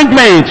the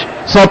arrangements.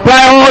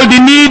 Supply all the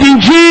need in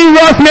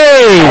Jesus'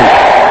 name.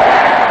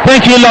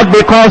 Thank you, Lord,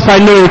 because I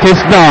know it is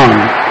done.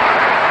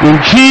 In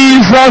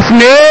Jesus'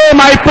 name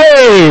I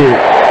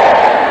pray.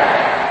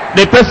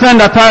 The person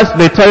that has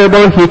the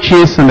terrible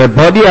hitches in the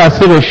body, as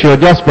if it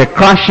should just be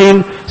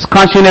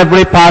scratching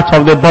every part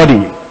of the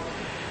body.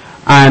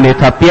 And it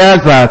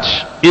appears that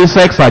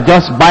insects are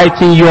just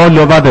biting you all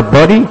over the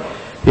body.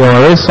 You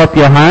will raise up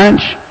your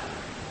hand.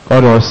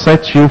 God will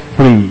set you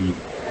free.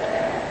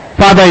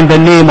 Father, in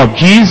the name of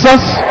Jesus,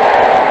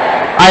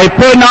 I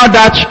pray now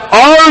that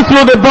all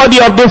through the body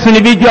of this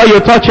individual,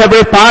 you touch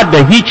every part,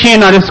 the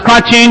hitching and the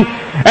scratching,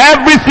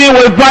 everything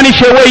will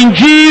vanish away in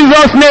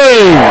Jesus'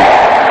 name.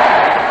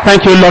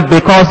 Thank you, Lord,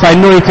 because I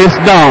know it is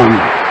done.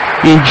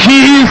 In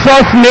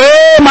Jesus'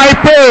 name I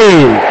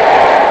pray.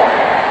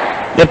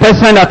 The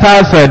person that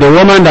has, the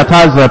woman that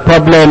has a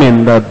problem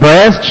in the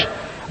breast,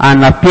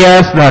 and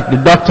appears that the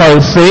doctor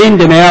is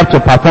saying they may have to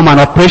perform an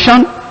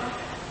operation.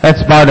 Let's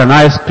bow the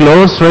eyes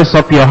closed, raise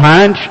up your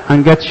hand,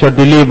 and get your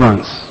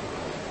deliverance.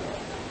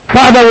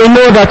 Father, we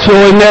know that you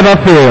will never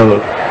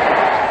fail.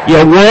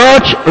 Your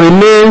word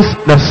remains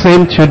the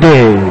same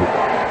today.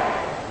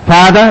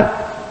 Father,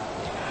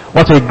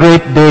 what a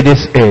great day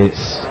this is.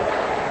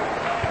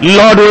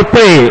 Lord, we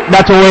pray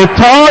that you will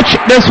touch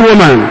this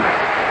woman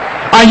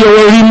and you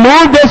will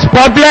remove this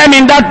problem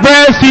in that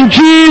breast in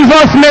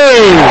Jesus'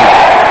 name.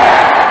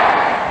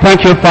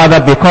 Thank you,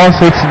 Father, because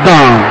it's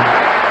done.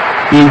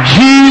 In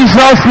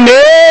Jesus'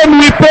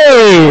 name we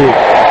pray.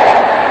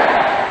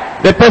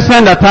 The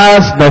person that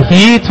has the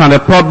heat and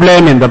the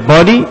problem in the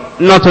body,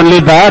 not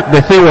only that, the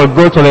thing will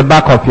go to the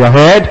back of your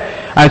head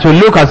and it will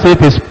look as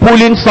if it's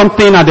pulling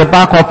something at the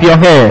back of your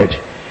head.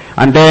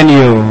 And then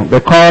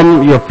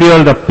you feel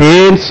the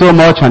pain so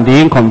much and the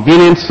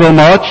inconvenience so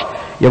much.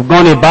 You've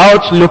gone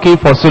about looking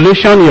for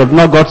solution. You've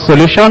not got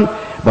solution,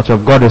 but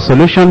you've got a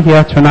solution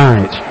here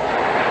tonight.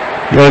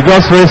 You'll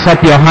just raise up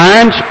your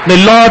hand.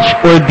 The Lord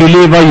will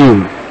deliver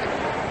you.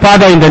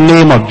 Father, in the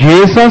name of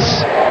Jesus,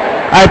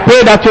 I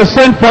pray that you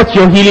send forth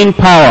your healing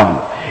power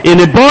in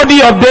the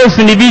body of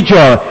this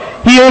individual.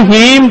 Heal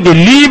him,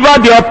 deliver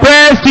the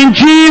oppressed in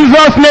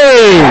Jesus'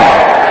 name.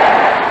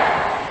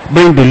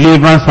 Bring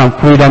deliverance and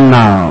freedom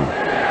now.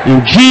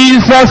 In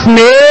Jesus'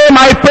 name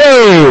I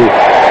pray.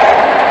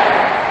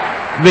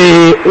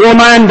 The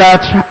woman that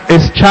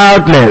is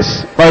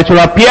childless, but it will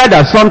appear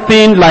that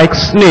something like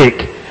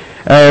snake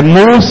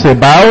moves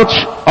about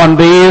on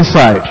the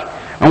inside.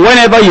 And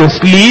whenever you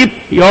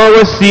sleep, you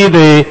always see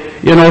the,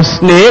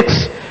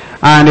 snakes,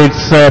 and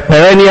it's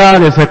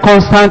perennial, it's a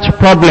constant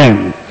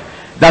problem.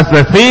 That's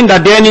the thing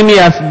that the enemy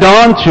has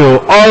done to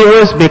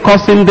always be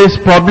causing this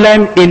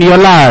problem in your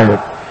life.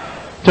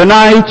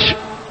 Tonight,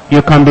 you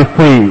can be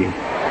free.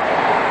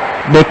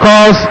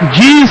 Because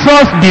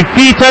Jesus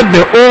defeated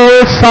the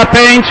old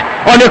serpent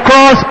on the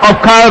cross of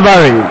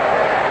Calvary.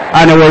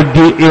 And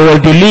he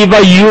will deliver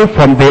you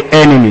from the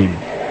enemy.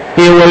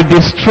 He will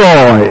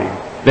destroy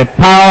the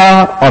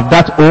power of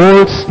that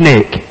old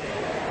snake.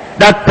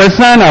 That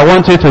person, I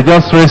want you to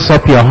just raise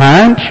up your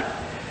hand,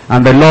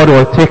 and the Lord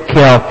will take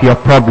care of your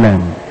problem.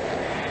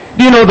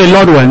 Do you know the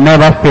Lord will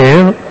never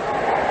fail?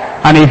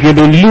 And if you've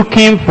been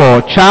looking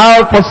for a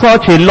child for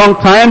such a long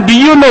time, do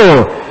you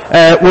know,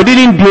 we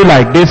didn't do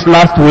like this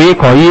last week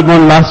or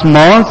even last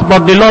month,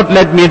 but the Lord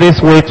led me this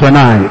way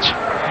tonight.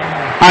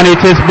 And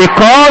it is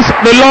because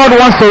the Lord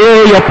wants to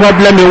roll your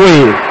problem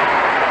away.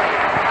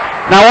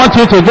 Now I want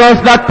you to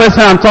just, that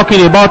person I'm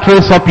talking about,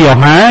 raise up your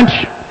hand.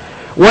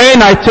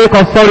 When I take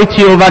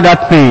authority over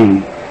that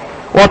thing,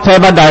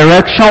 whatever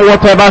direction,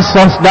 whatever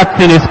source that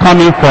thing is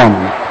coming from,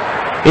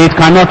 it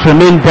cannot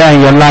remain there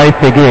in your life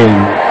again.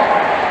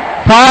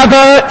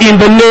 Father, in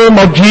the name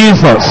of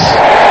Jesus,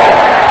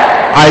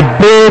 I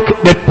break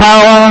the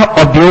power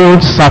of the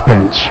old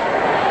serpent.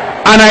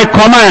 And I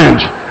command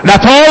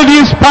that all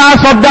these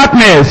powers of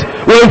darkness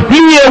will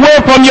flee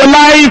away from your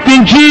life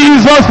in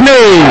Jesus'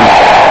 name.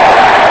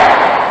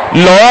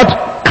 Lord,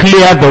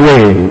 clear the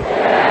way.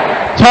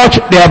 Touch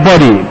their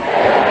body.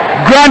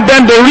 Grant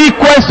them the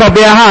request of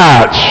their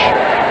heart.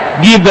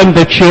 Give them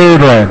the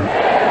children.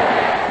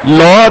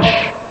 Lord,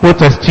 put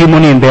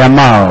testimony in their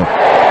mouth.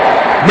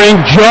 Bring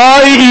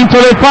joy into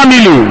the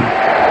family.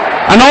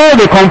 And all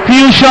the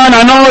confusion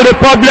and all the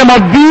problem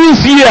of these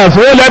years,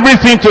 hold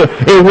everything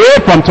away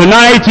from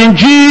tonight in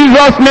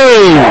Jesus'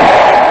 name.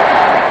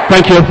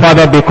 Thank you,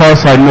 Father,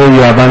 because I know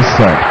you have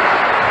answered.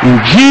 In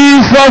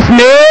Jesus'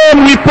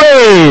 name we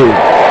pray.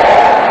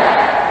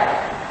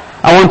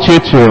 I want you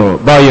to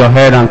bow your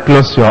head and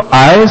close your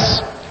eyes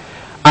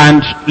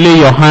and lay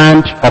your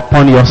hand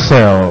upon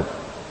yourself.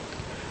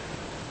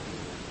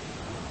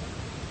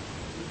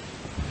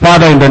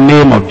 Father, in the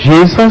name of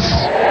Jesus,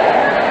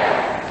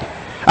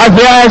 as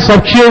the eyes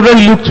of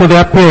children look to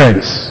their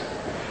parents,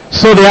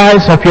 so the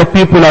eyes of your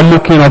people are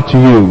looking up to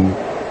you.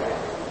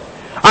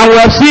 And we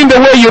have seen the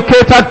way you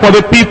catered for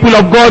the people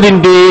of God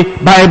in the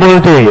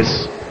Bible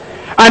days.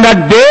 And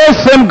that they,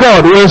 same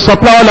God, will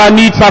supply all our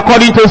needs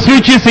according to His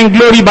riches in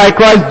glory by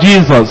Christ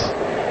Jesus.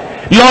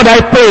 Lord,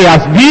 I pray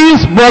as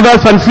these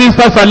brothers and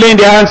sisters are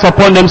laying their hands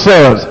upon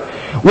themselves,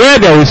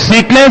 where there is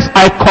sickness,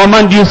 I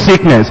command you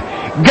sickness.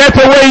 Get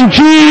away in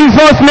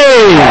Jesus'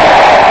 name.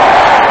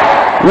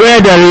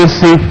 Where there is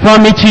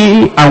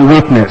infirmity and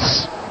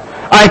weakness,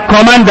 I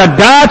command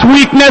that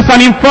weakness and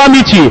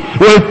infirmity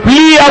will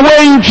flee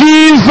away in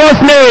Jesus'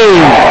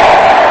 name.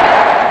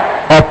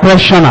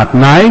 Oppression at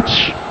night,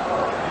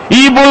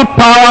 evil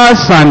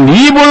powers and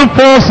evil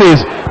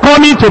forces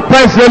coming to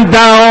press them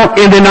down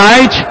in the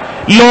night,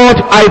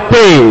 Lord, I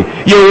pray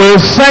you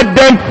will set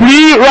them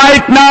free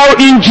right now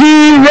in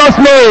Jesus'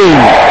 name.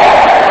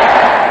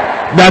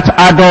 That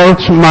adult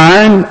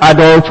man,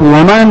 adult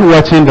woman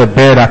watching the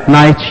bed at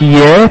night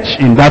yet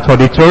in that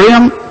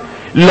auditorium,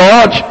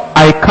 Lord,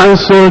 I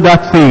cancel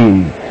that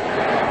thing.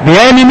 The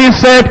enemy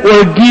said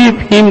will give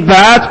him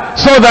that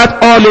so that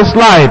all his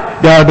life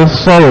there will be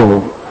sorrow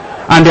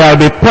and there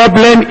will be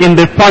problem in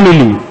the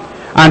family.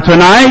 And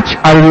tonight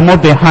I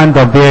remove the hand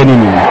of the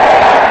enemy.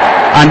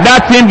 And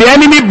that thing the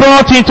enemy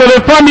brought into the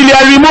family,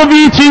 I remove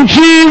it in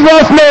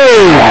Jesus'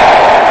 name.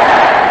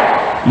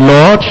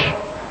 Lord,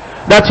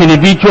 that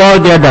individual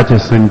there that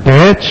is in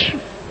debt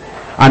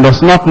and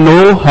does not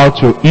know how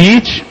to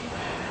eat,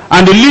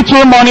 and the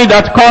little money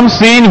that comes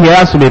in, he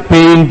has to be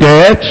paying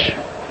debt.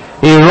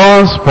 He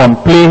runs from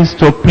place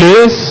to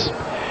place.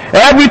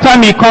 Every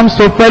time he comes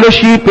to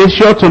fellowship, he's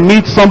sure to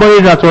meet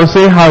somebody that will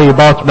say how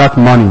about that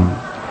money.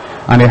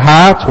 And the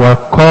heart will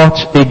cut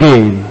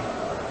again.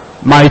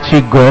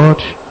 Mighty God,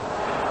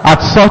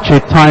 at such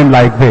a time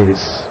like this,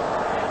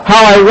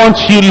 how I want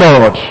you,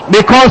 Lord,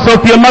 because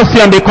of your mercy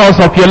and because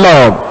of your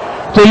love,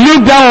 to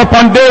look down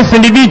upon this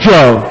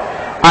individual.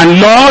 And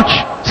Lord,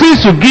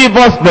 since you give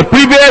us the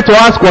privilege to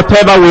ask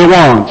whatever we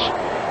want,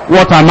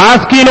 what I'm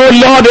asking, oh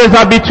Lord, is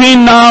that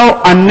between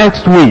now and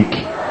next week,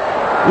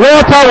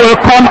 water will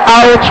come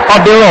out of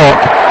the rock,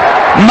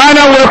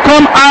 manna will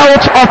come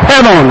out of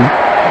heaven,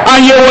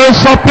 and you will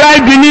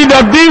supply the need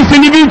of this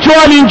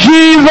individual in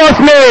Jesus'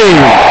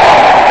 name.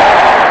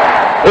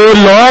 Oh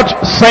Lord,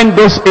 send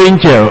those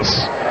angels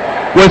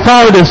with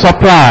all the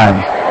supply,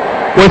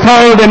 with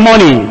all the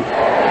money,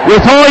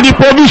 with all the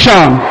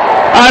provision,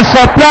 and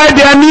supply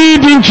their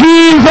need in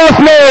Jesus'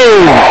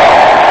 name.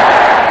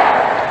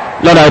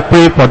 Lord, I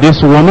pray for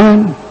this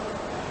woman,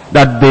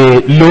 that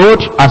the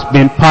load has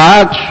been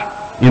packed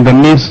in the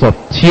midst of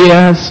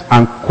tears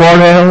and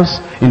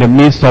quarrels, in the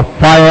midst of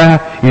fire,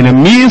 in the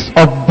midst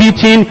of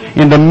beating,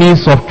 in the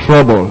midst of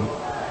trouble.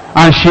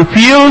 And she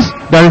feels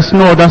there is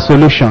no other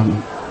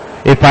solution.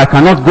 If I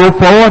cannot go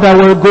forward, I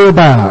will go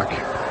back.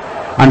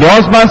 And the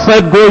husband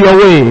said, go your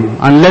way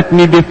and let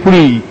me be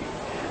free.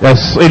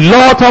 There's a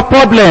lot of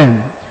problem.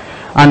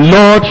 And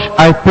Lord,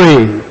 I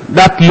pray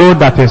that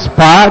load that is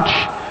packed,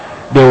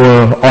 they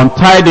will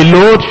untie the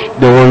load,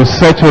 they will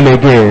settle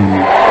again.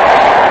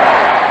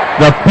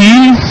 The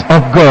peace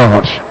of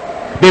God,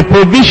 the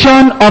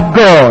provision of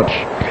God,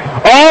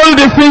 all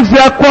the things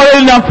they are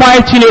quarreling and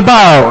fighting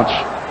about,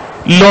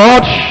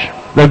 Lord,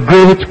 the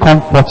great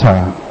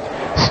comforter,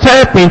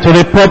 step into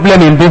the problem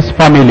in this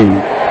family.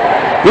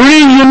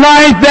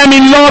 Reunite them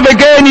in love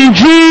again in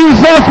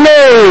Jesus'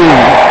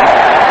 name.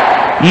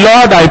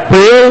 Lord, I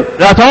pray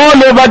that all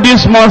over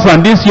this month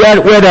and this year,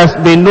 where there's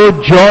been no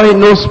joy,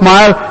 no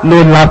smile,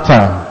 no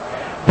laughter,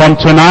 from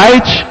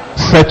tonight,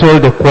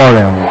 settle the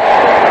quarrel.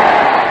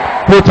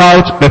 Put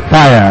out the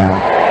fire.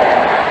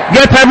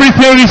 Get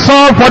everything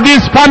resolved for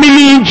this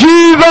family in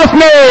Jesus'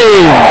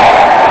 name.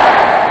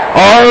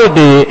 all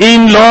the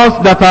in-laws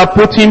that are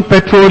putting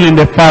petrol in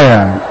the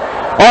fire,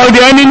 all the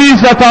enemies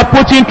that are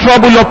putting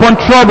trouble upon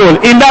trouble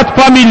in that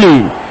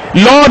family,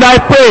 Lord, I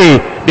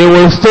pray they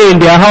will stay in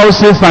their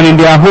houses and in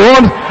their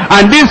homes,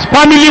 and this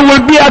family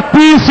will be at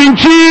peace in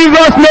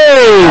Jesus'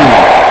 name.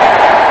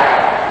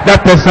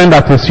 That person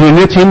that is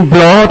urinating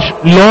blood,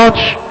 Lord,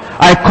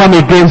 I come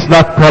against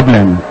that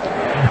problem.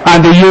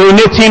 And the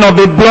urinating of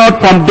the blood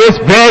from this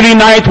very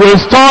night will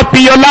stop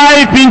in your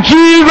life in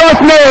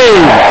Jesus'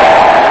 name.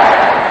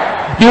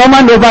 The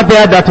woman over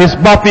there that is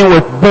bathing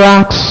with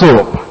black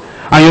soap,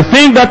 and you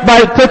think that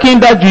by taking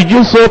that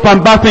juju soap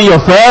and bathing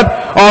yourself,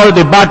 all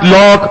the bad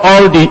luck,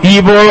 all the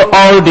evil,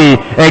 all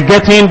the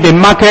getting the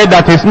market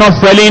that is not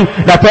selling,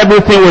 that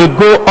everything will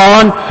go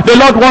on. The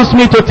Lord wants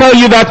me to tell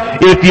you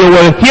that if you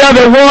will hear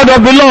the word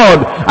of the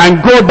Lord and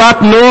go back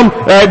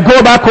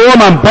home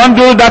and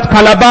bundle that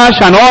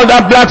calabash and all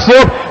that black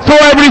soap,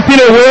 throw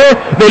everything away,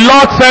 the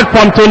Lord said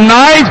from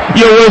tonight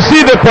you will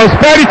see the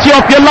prosperity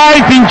of your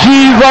life in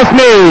Jesus'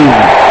 name.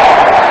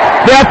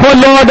 Therefore,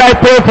 Lord, I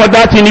pray for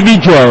that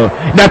individual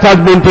that has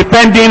been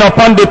depending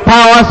upon the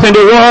powers in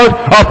the world,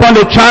 upon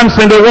the charms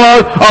in the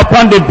world,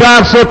 upon the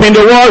dark soap in the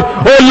world.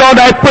 Oh Lord,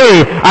 I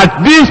pray as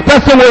this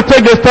person will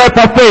take the step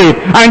of faith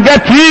and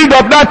get rid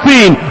of that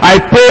thing, I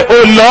pray,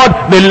 oh Lord,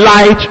 the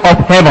light of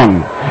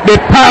heaven, the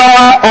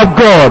power of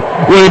God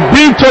will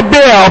bring to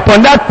bear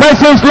upon that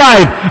person's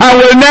life and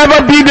will never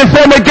be the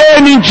same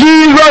again in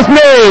Jesus'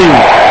 name.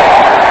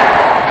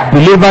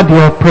 Deliver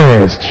the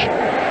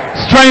oppressed.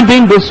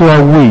 Strengthen those who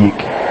are weak.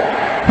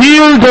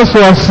 Heal those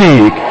who are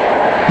sick.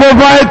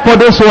 Provide for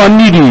those who are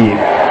needy.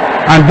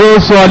 And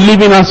those who are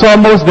living as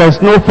almost there is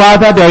no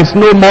father, there is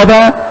no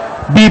mother,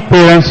 be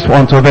parents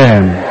unto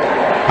them.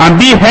 And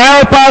be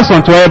helpers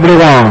unto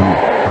everyone.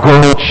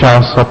 God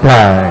shall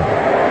supply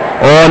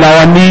all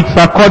our needs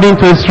according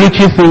to his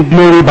riches in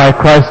glory by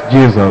Christ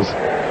Jesus.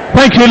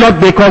 Thank you, Lord,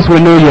 because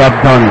we know you have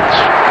done it.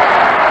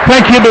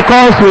 Thank you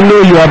because we know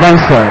you have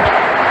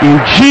answered. In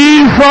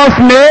Jesus'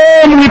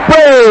 name we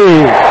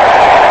pray.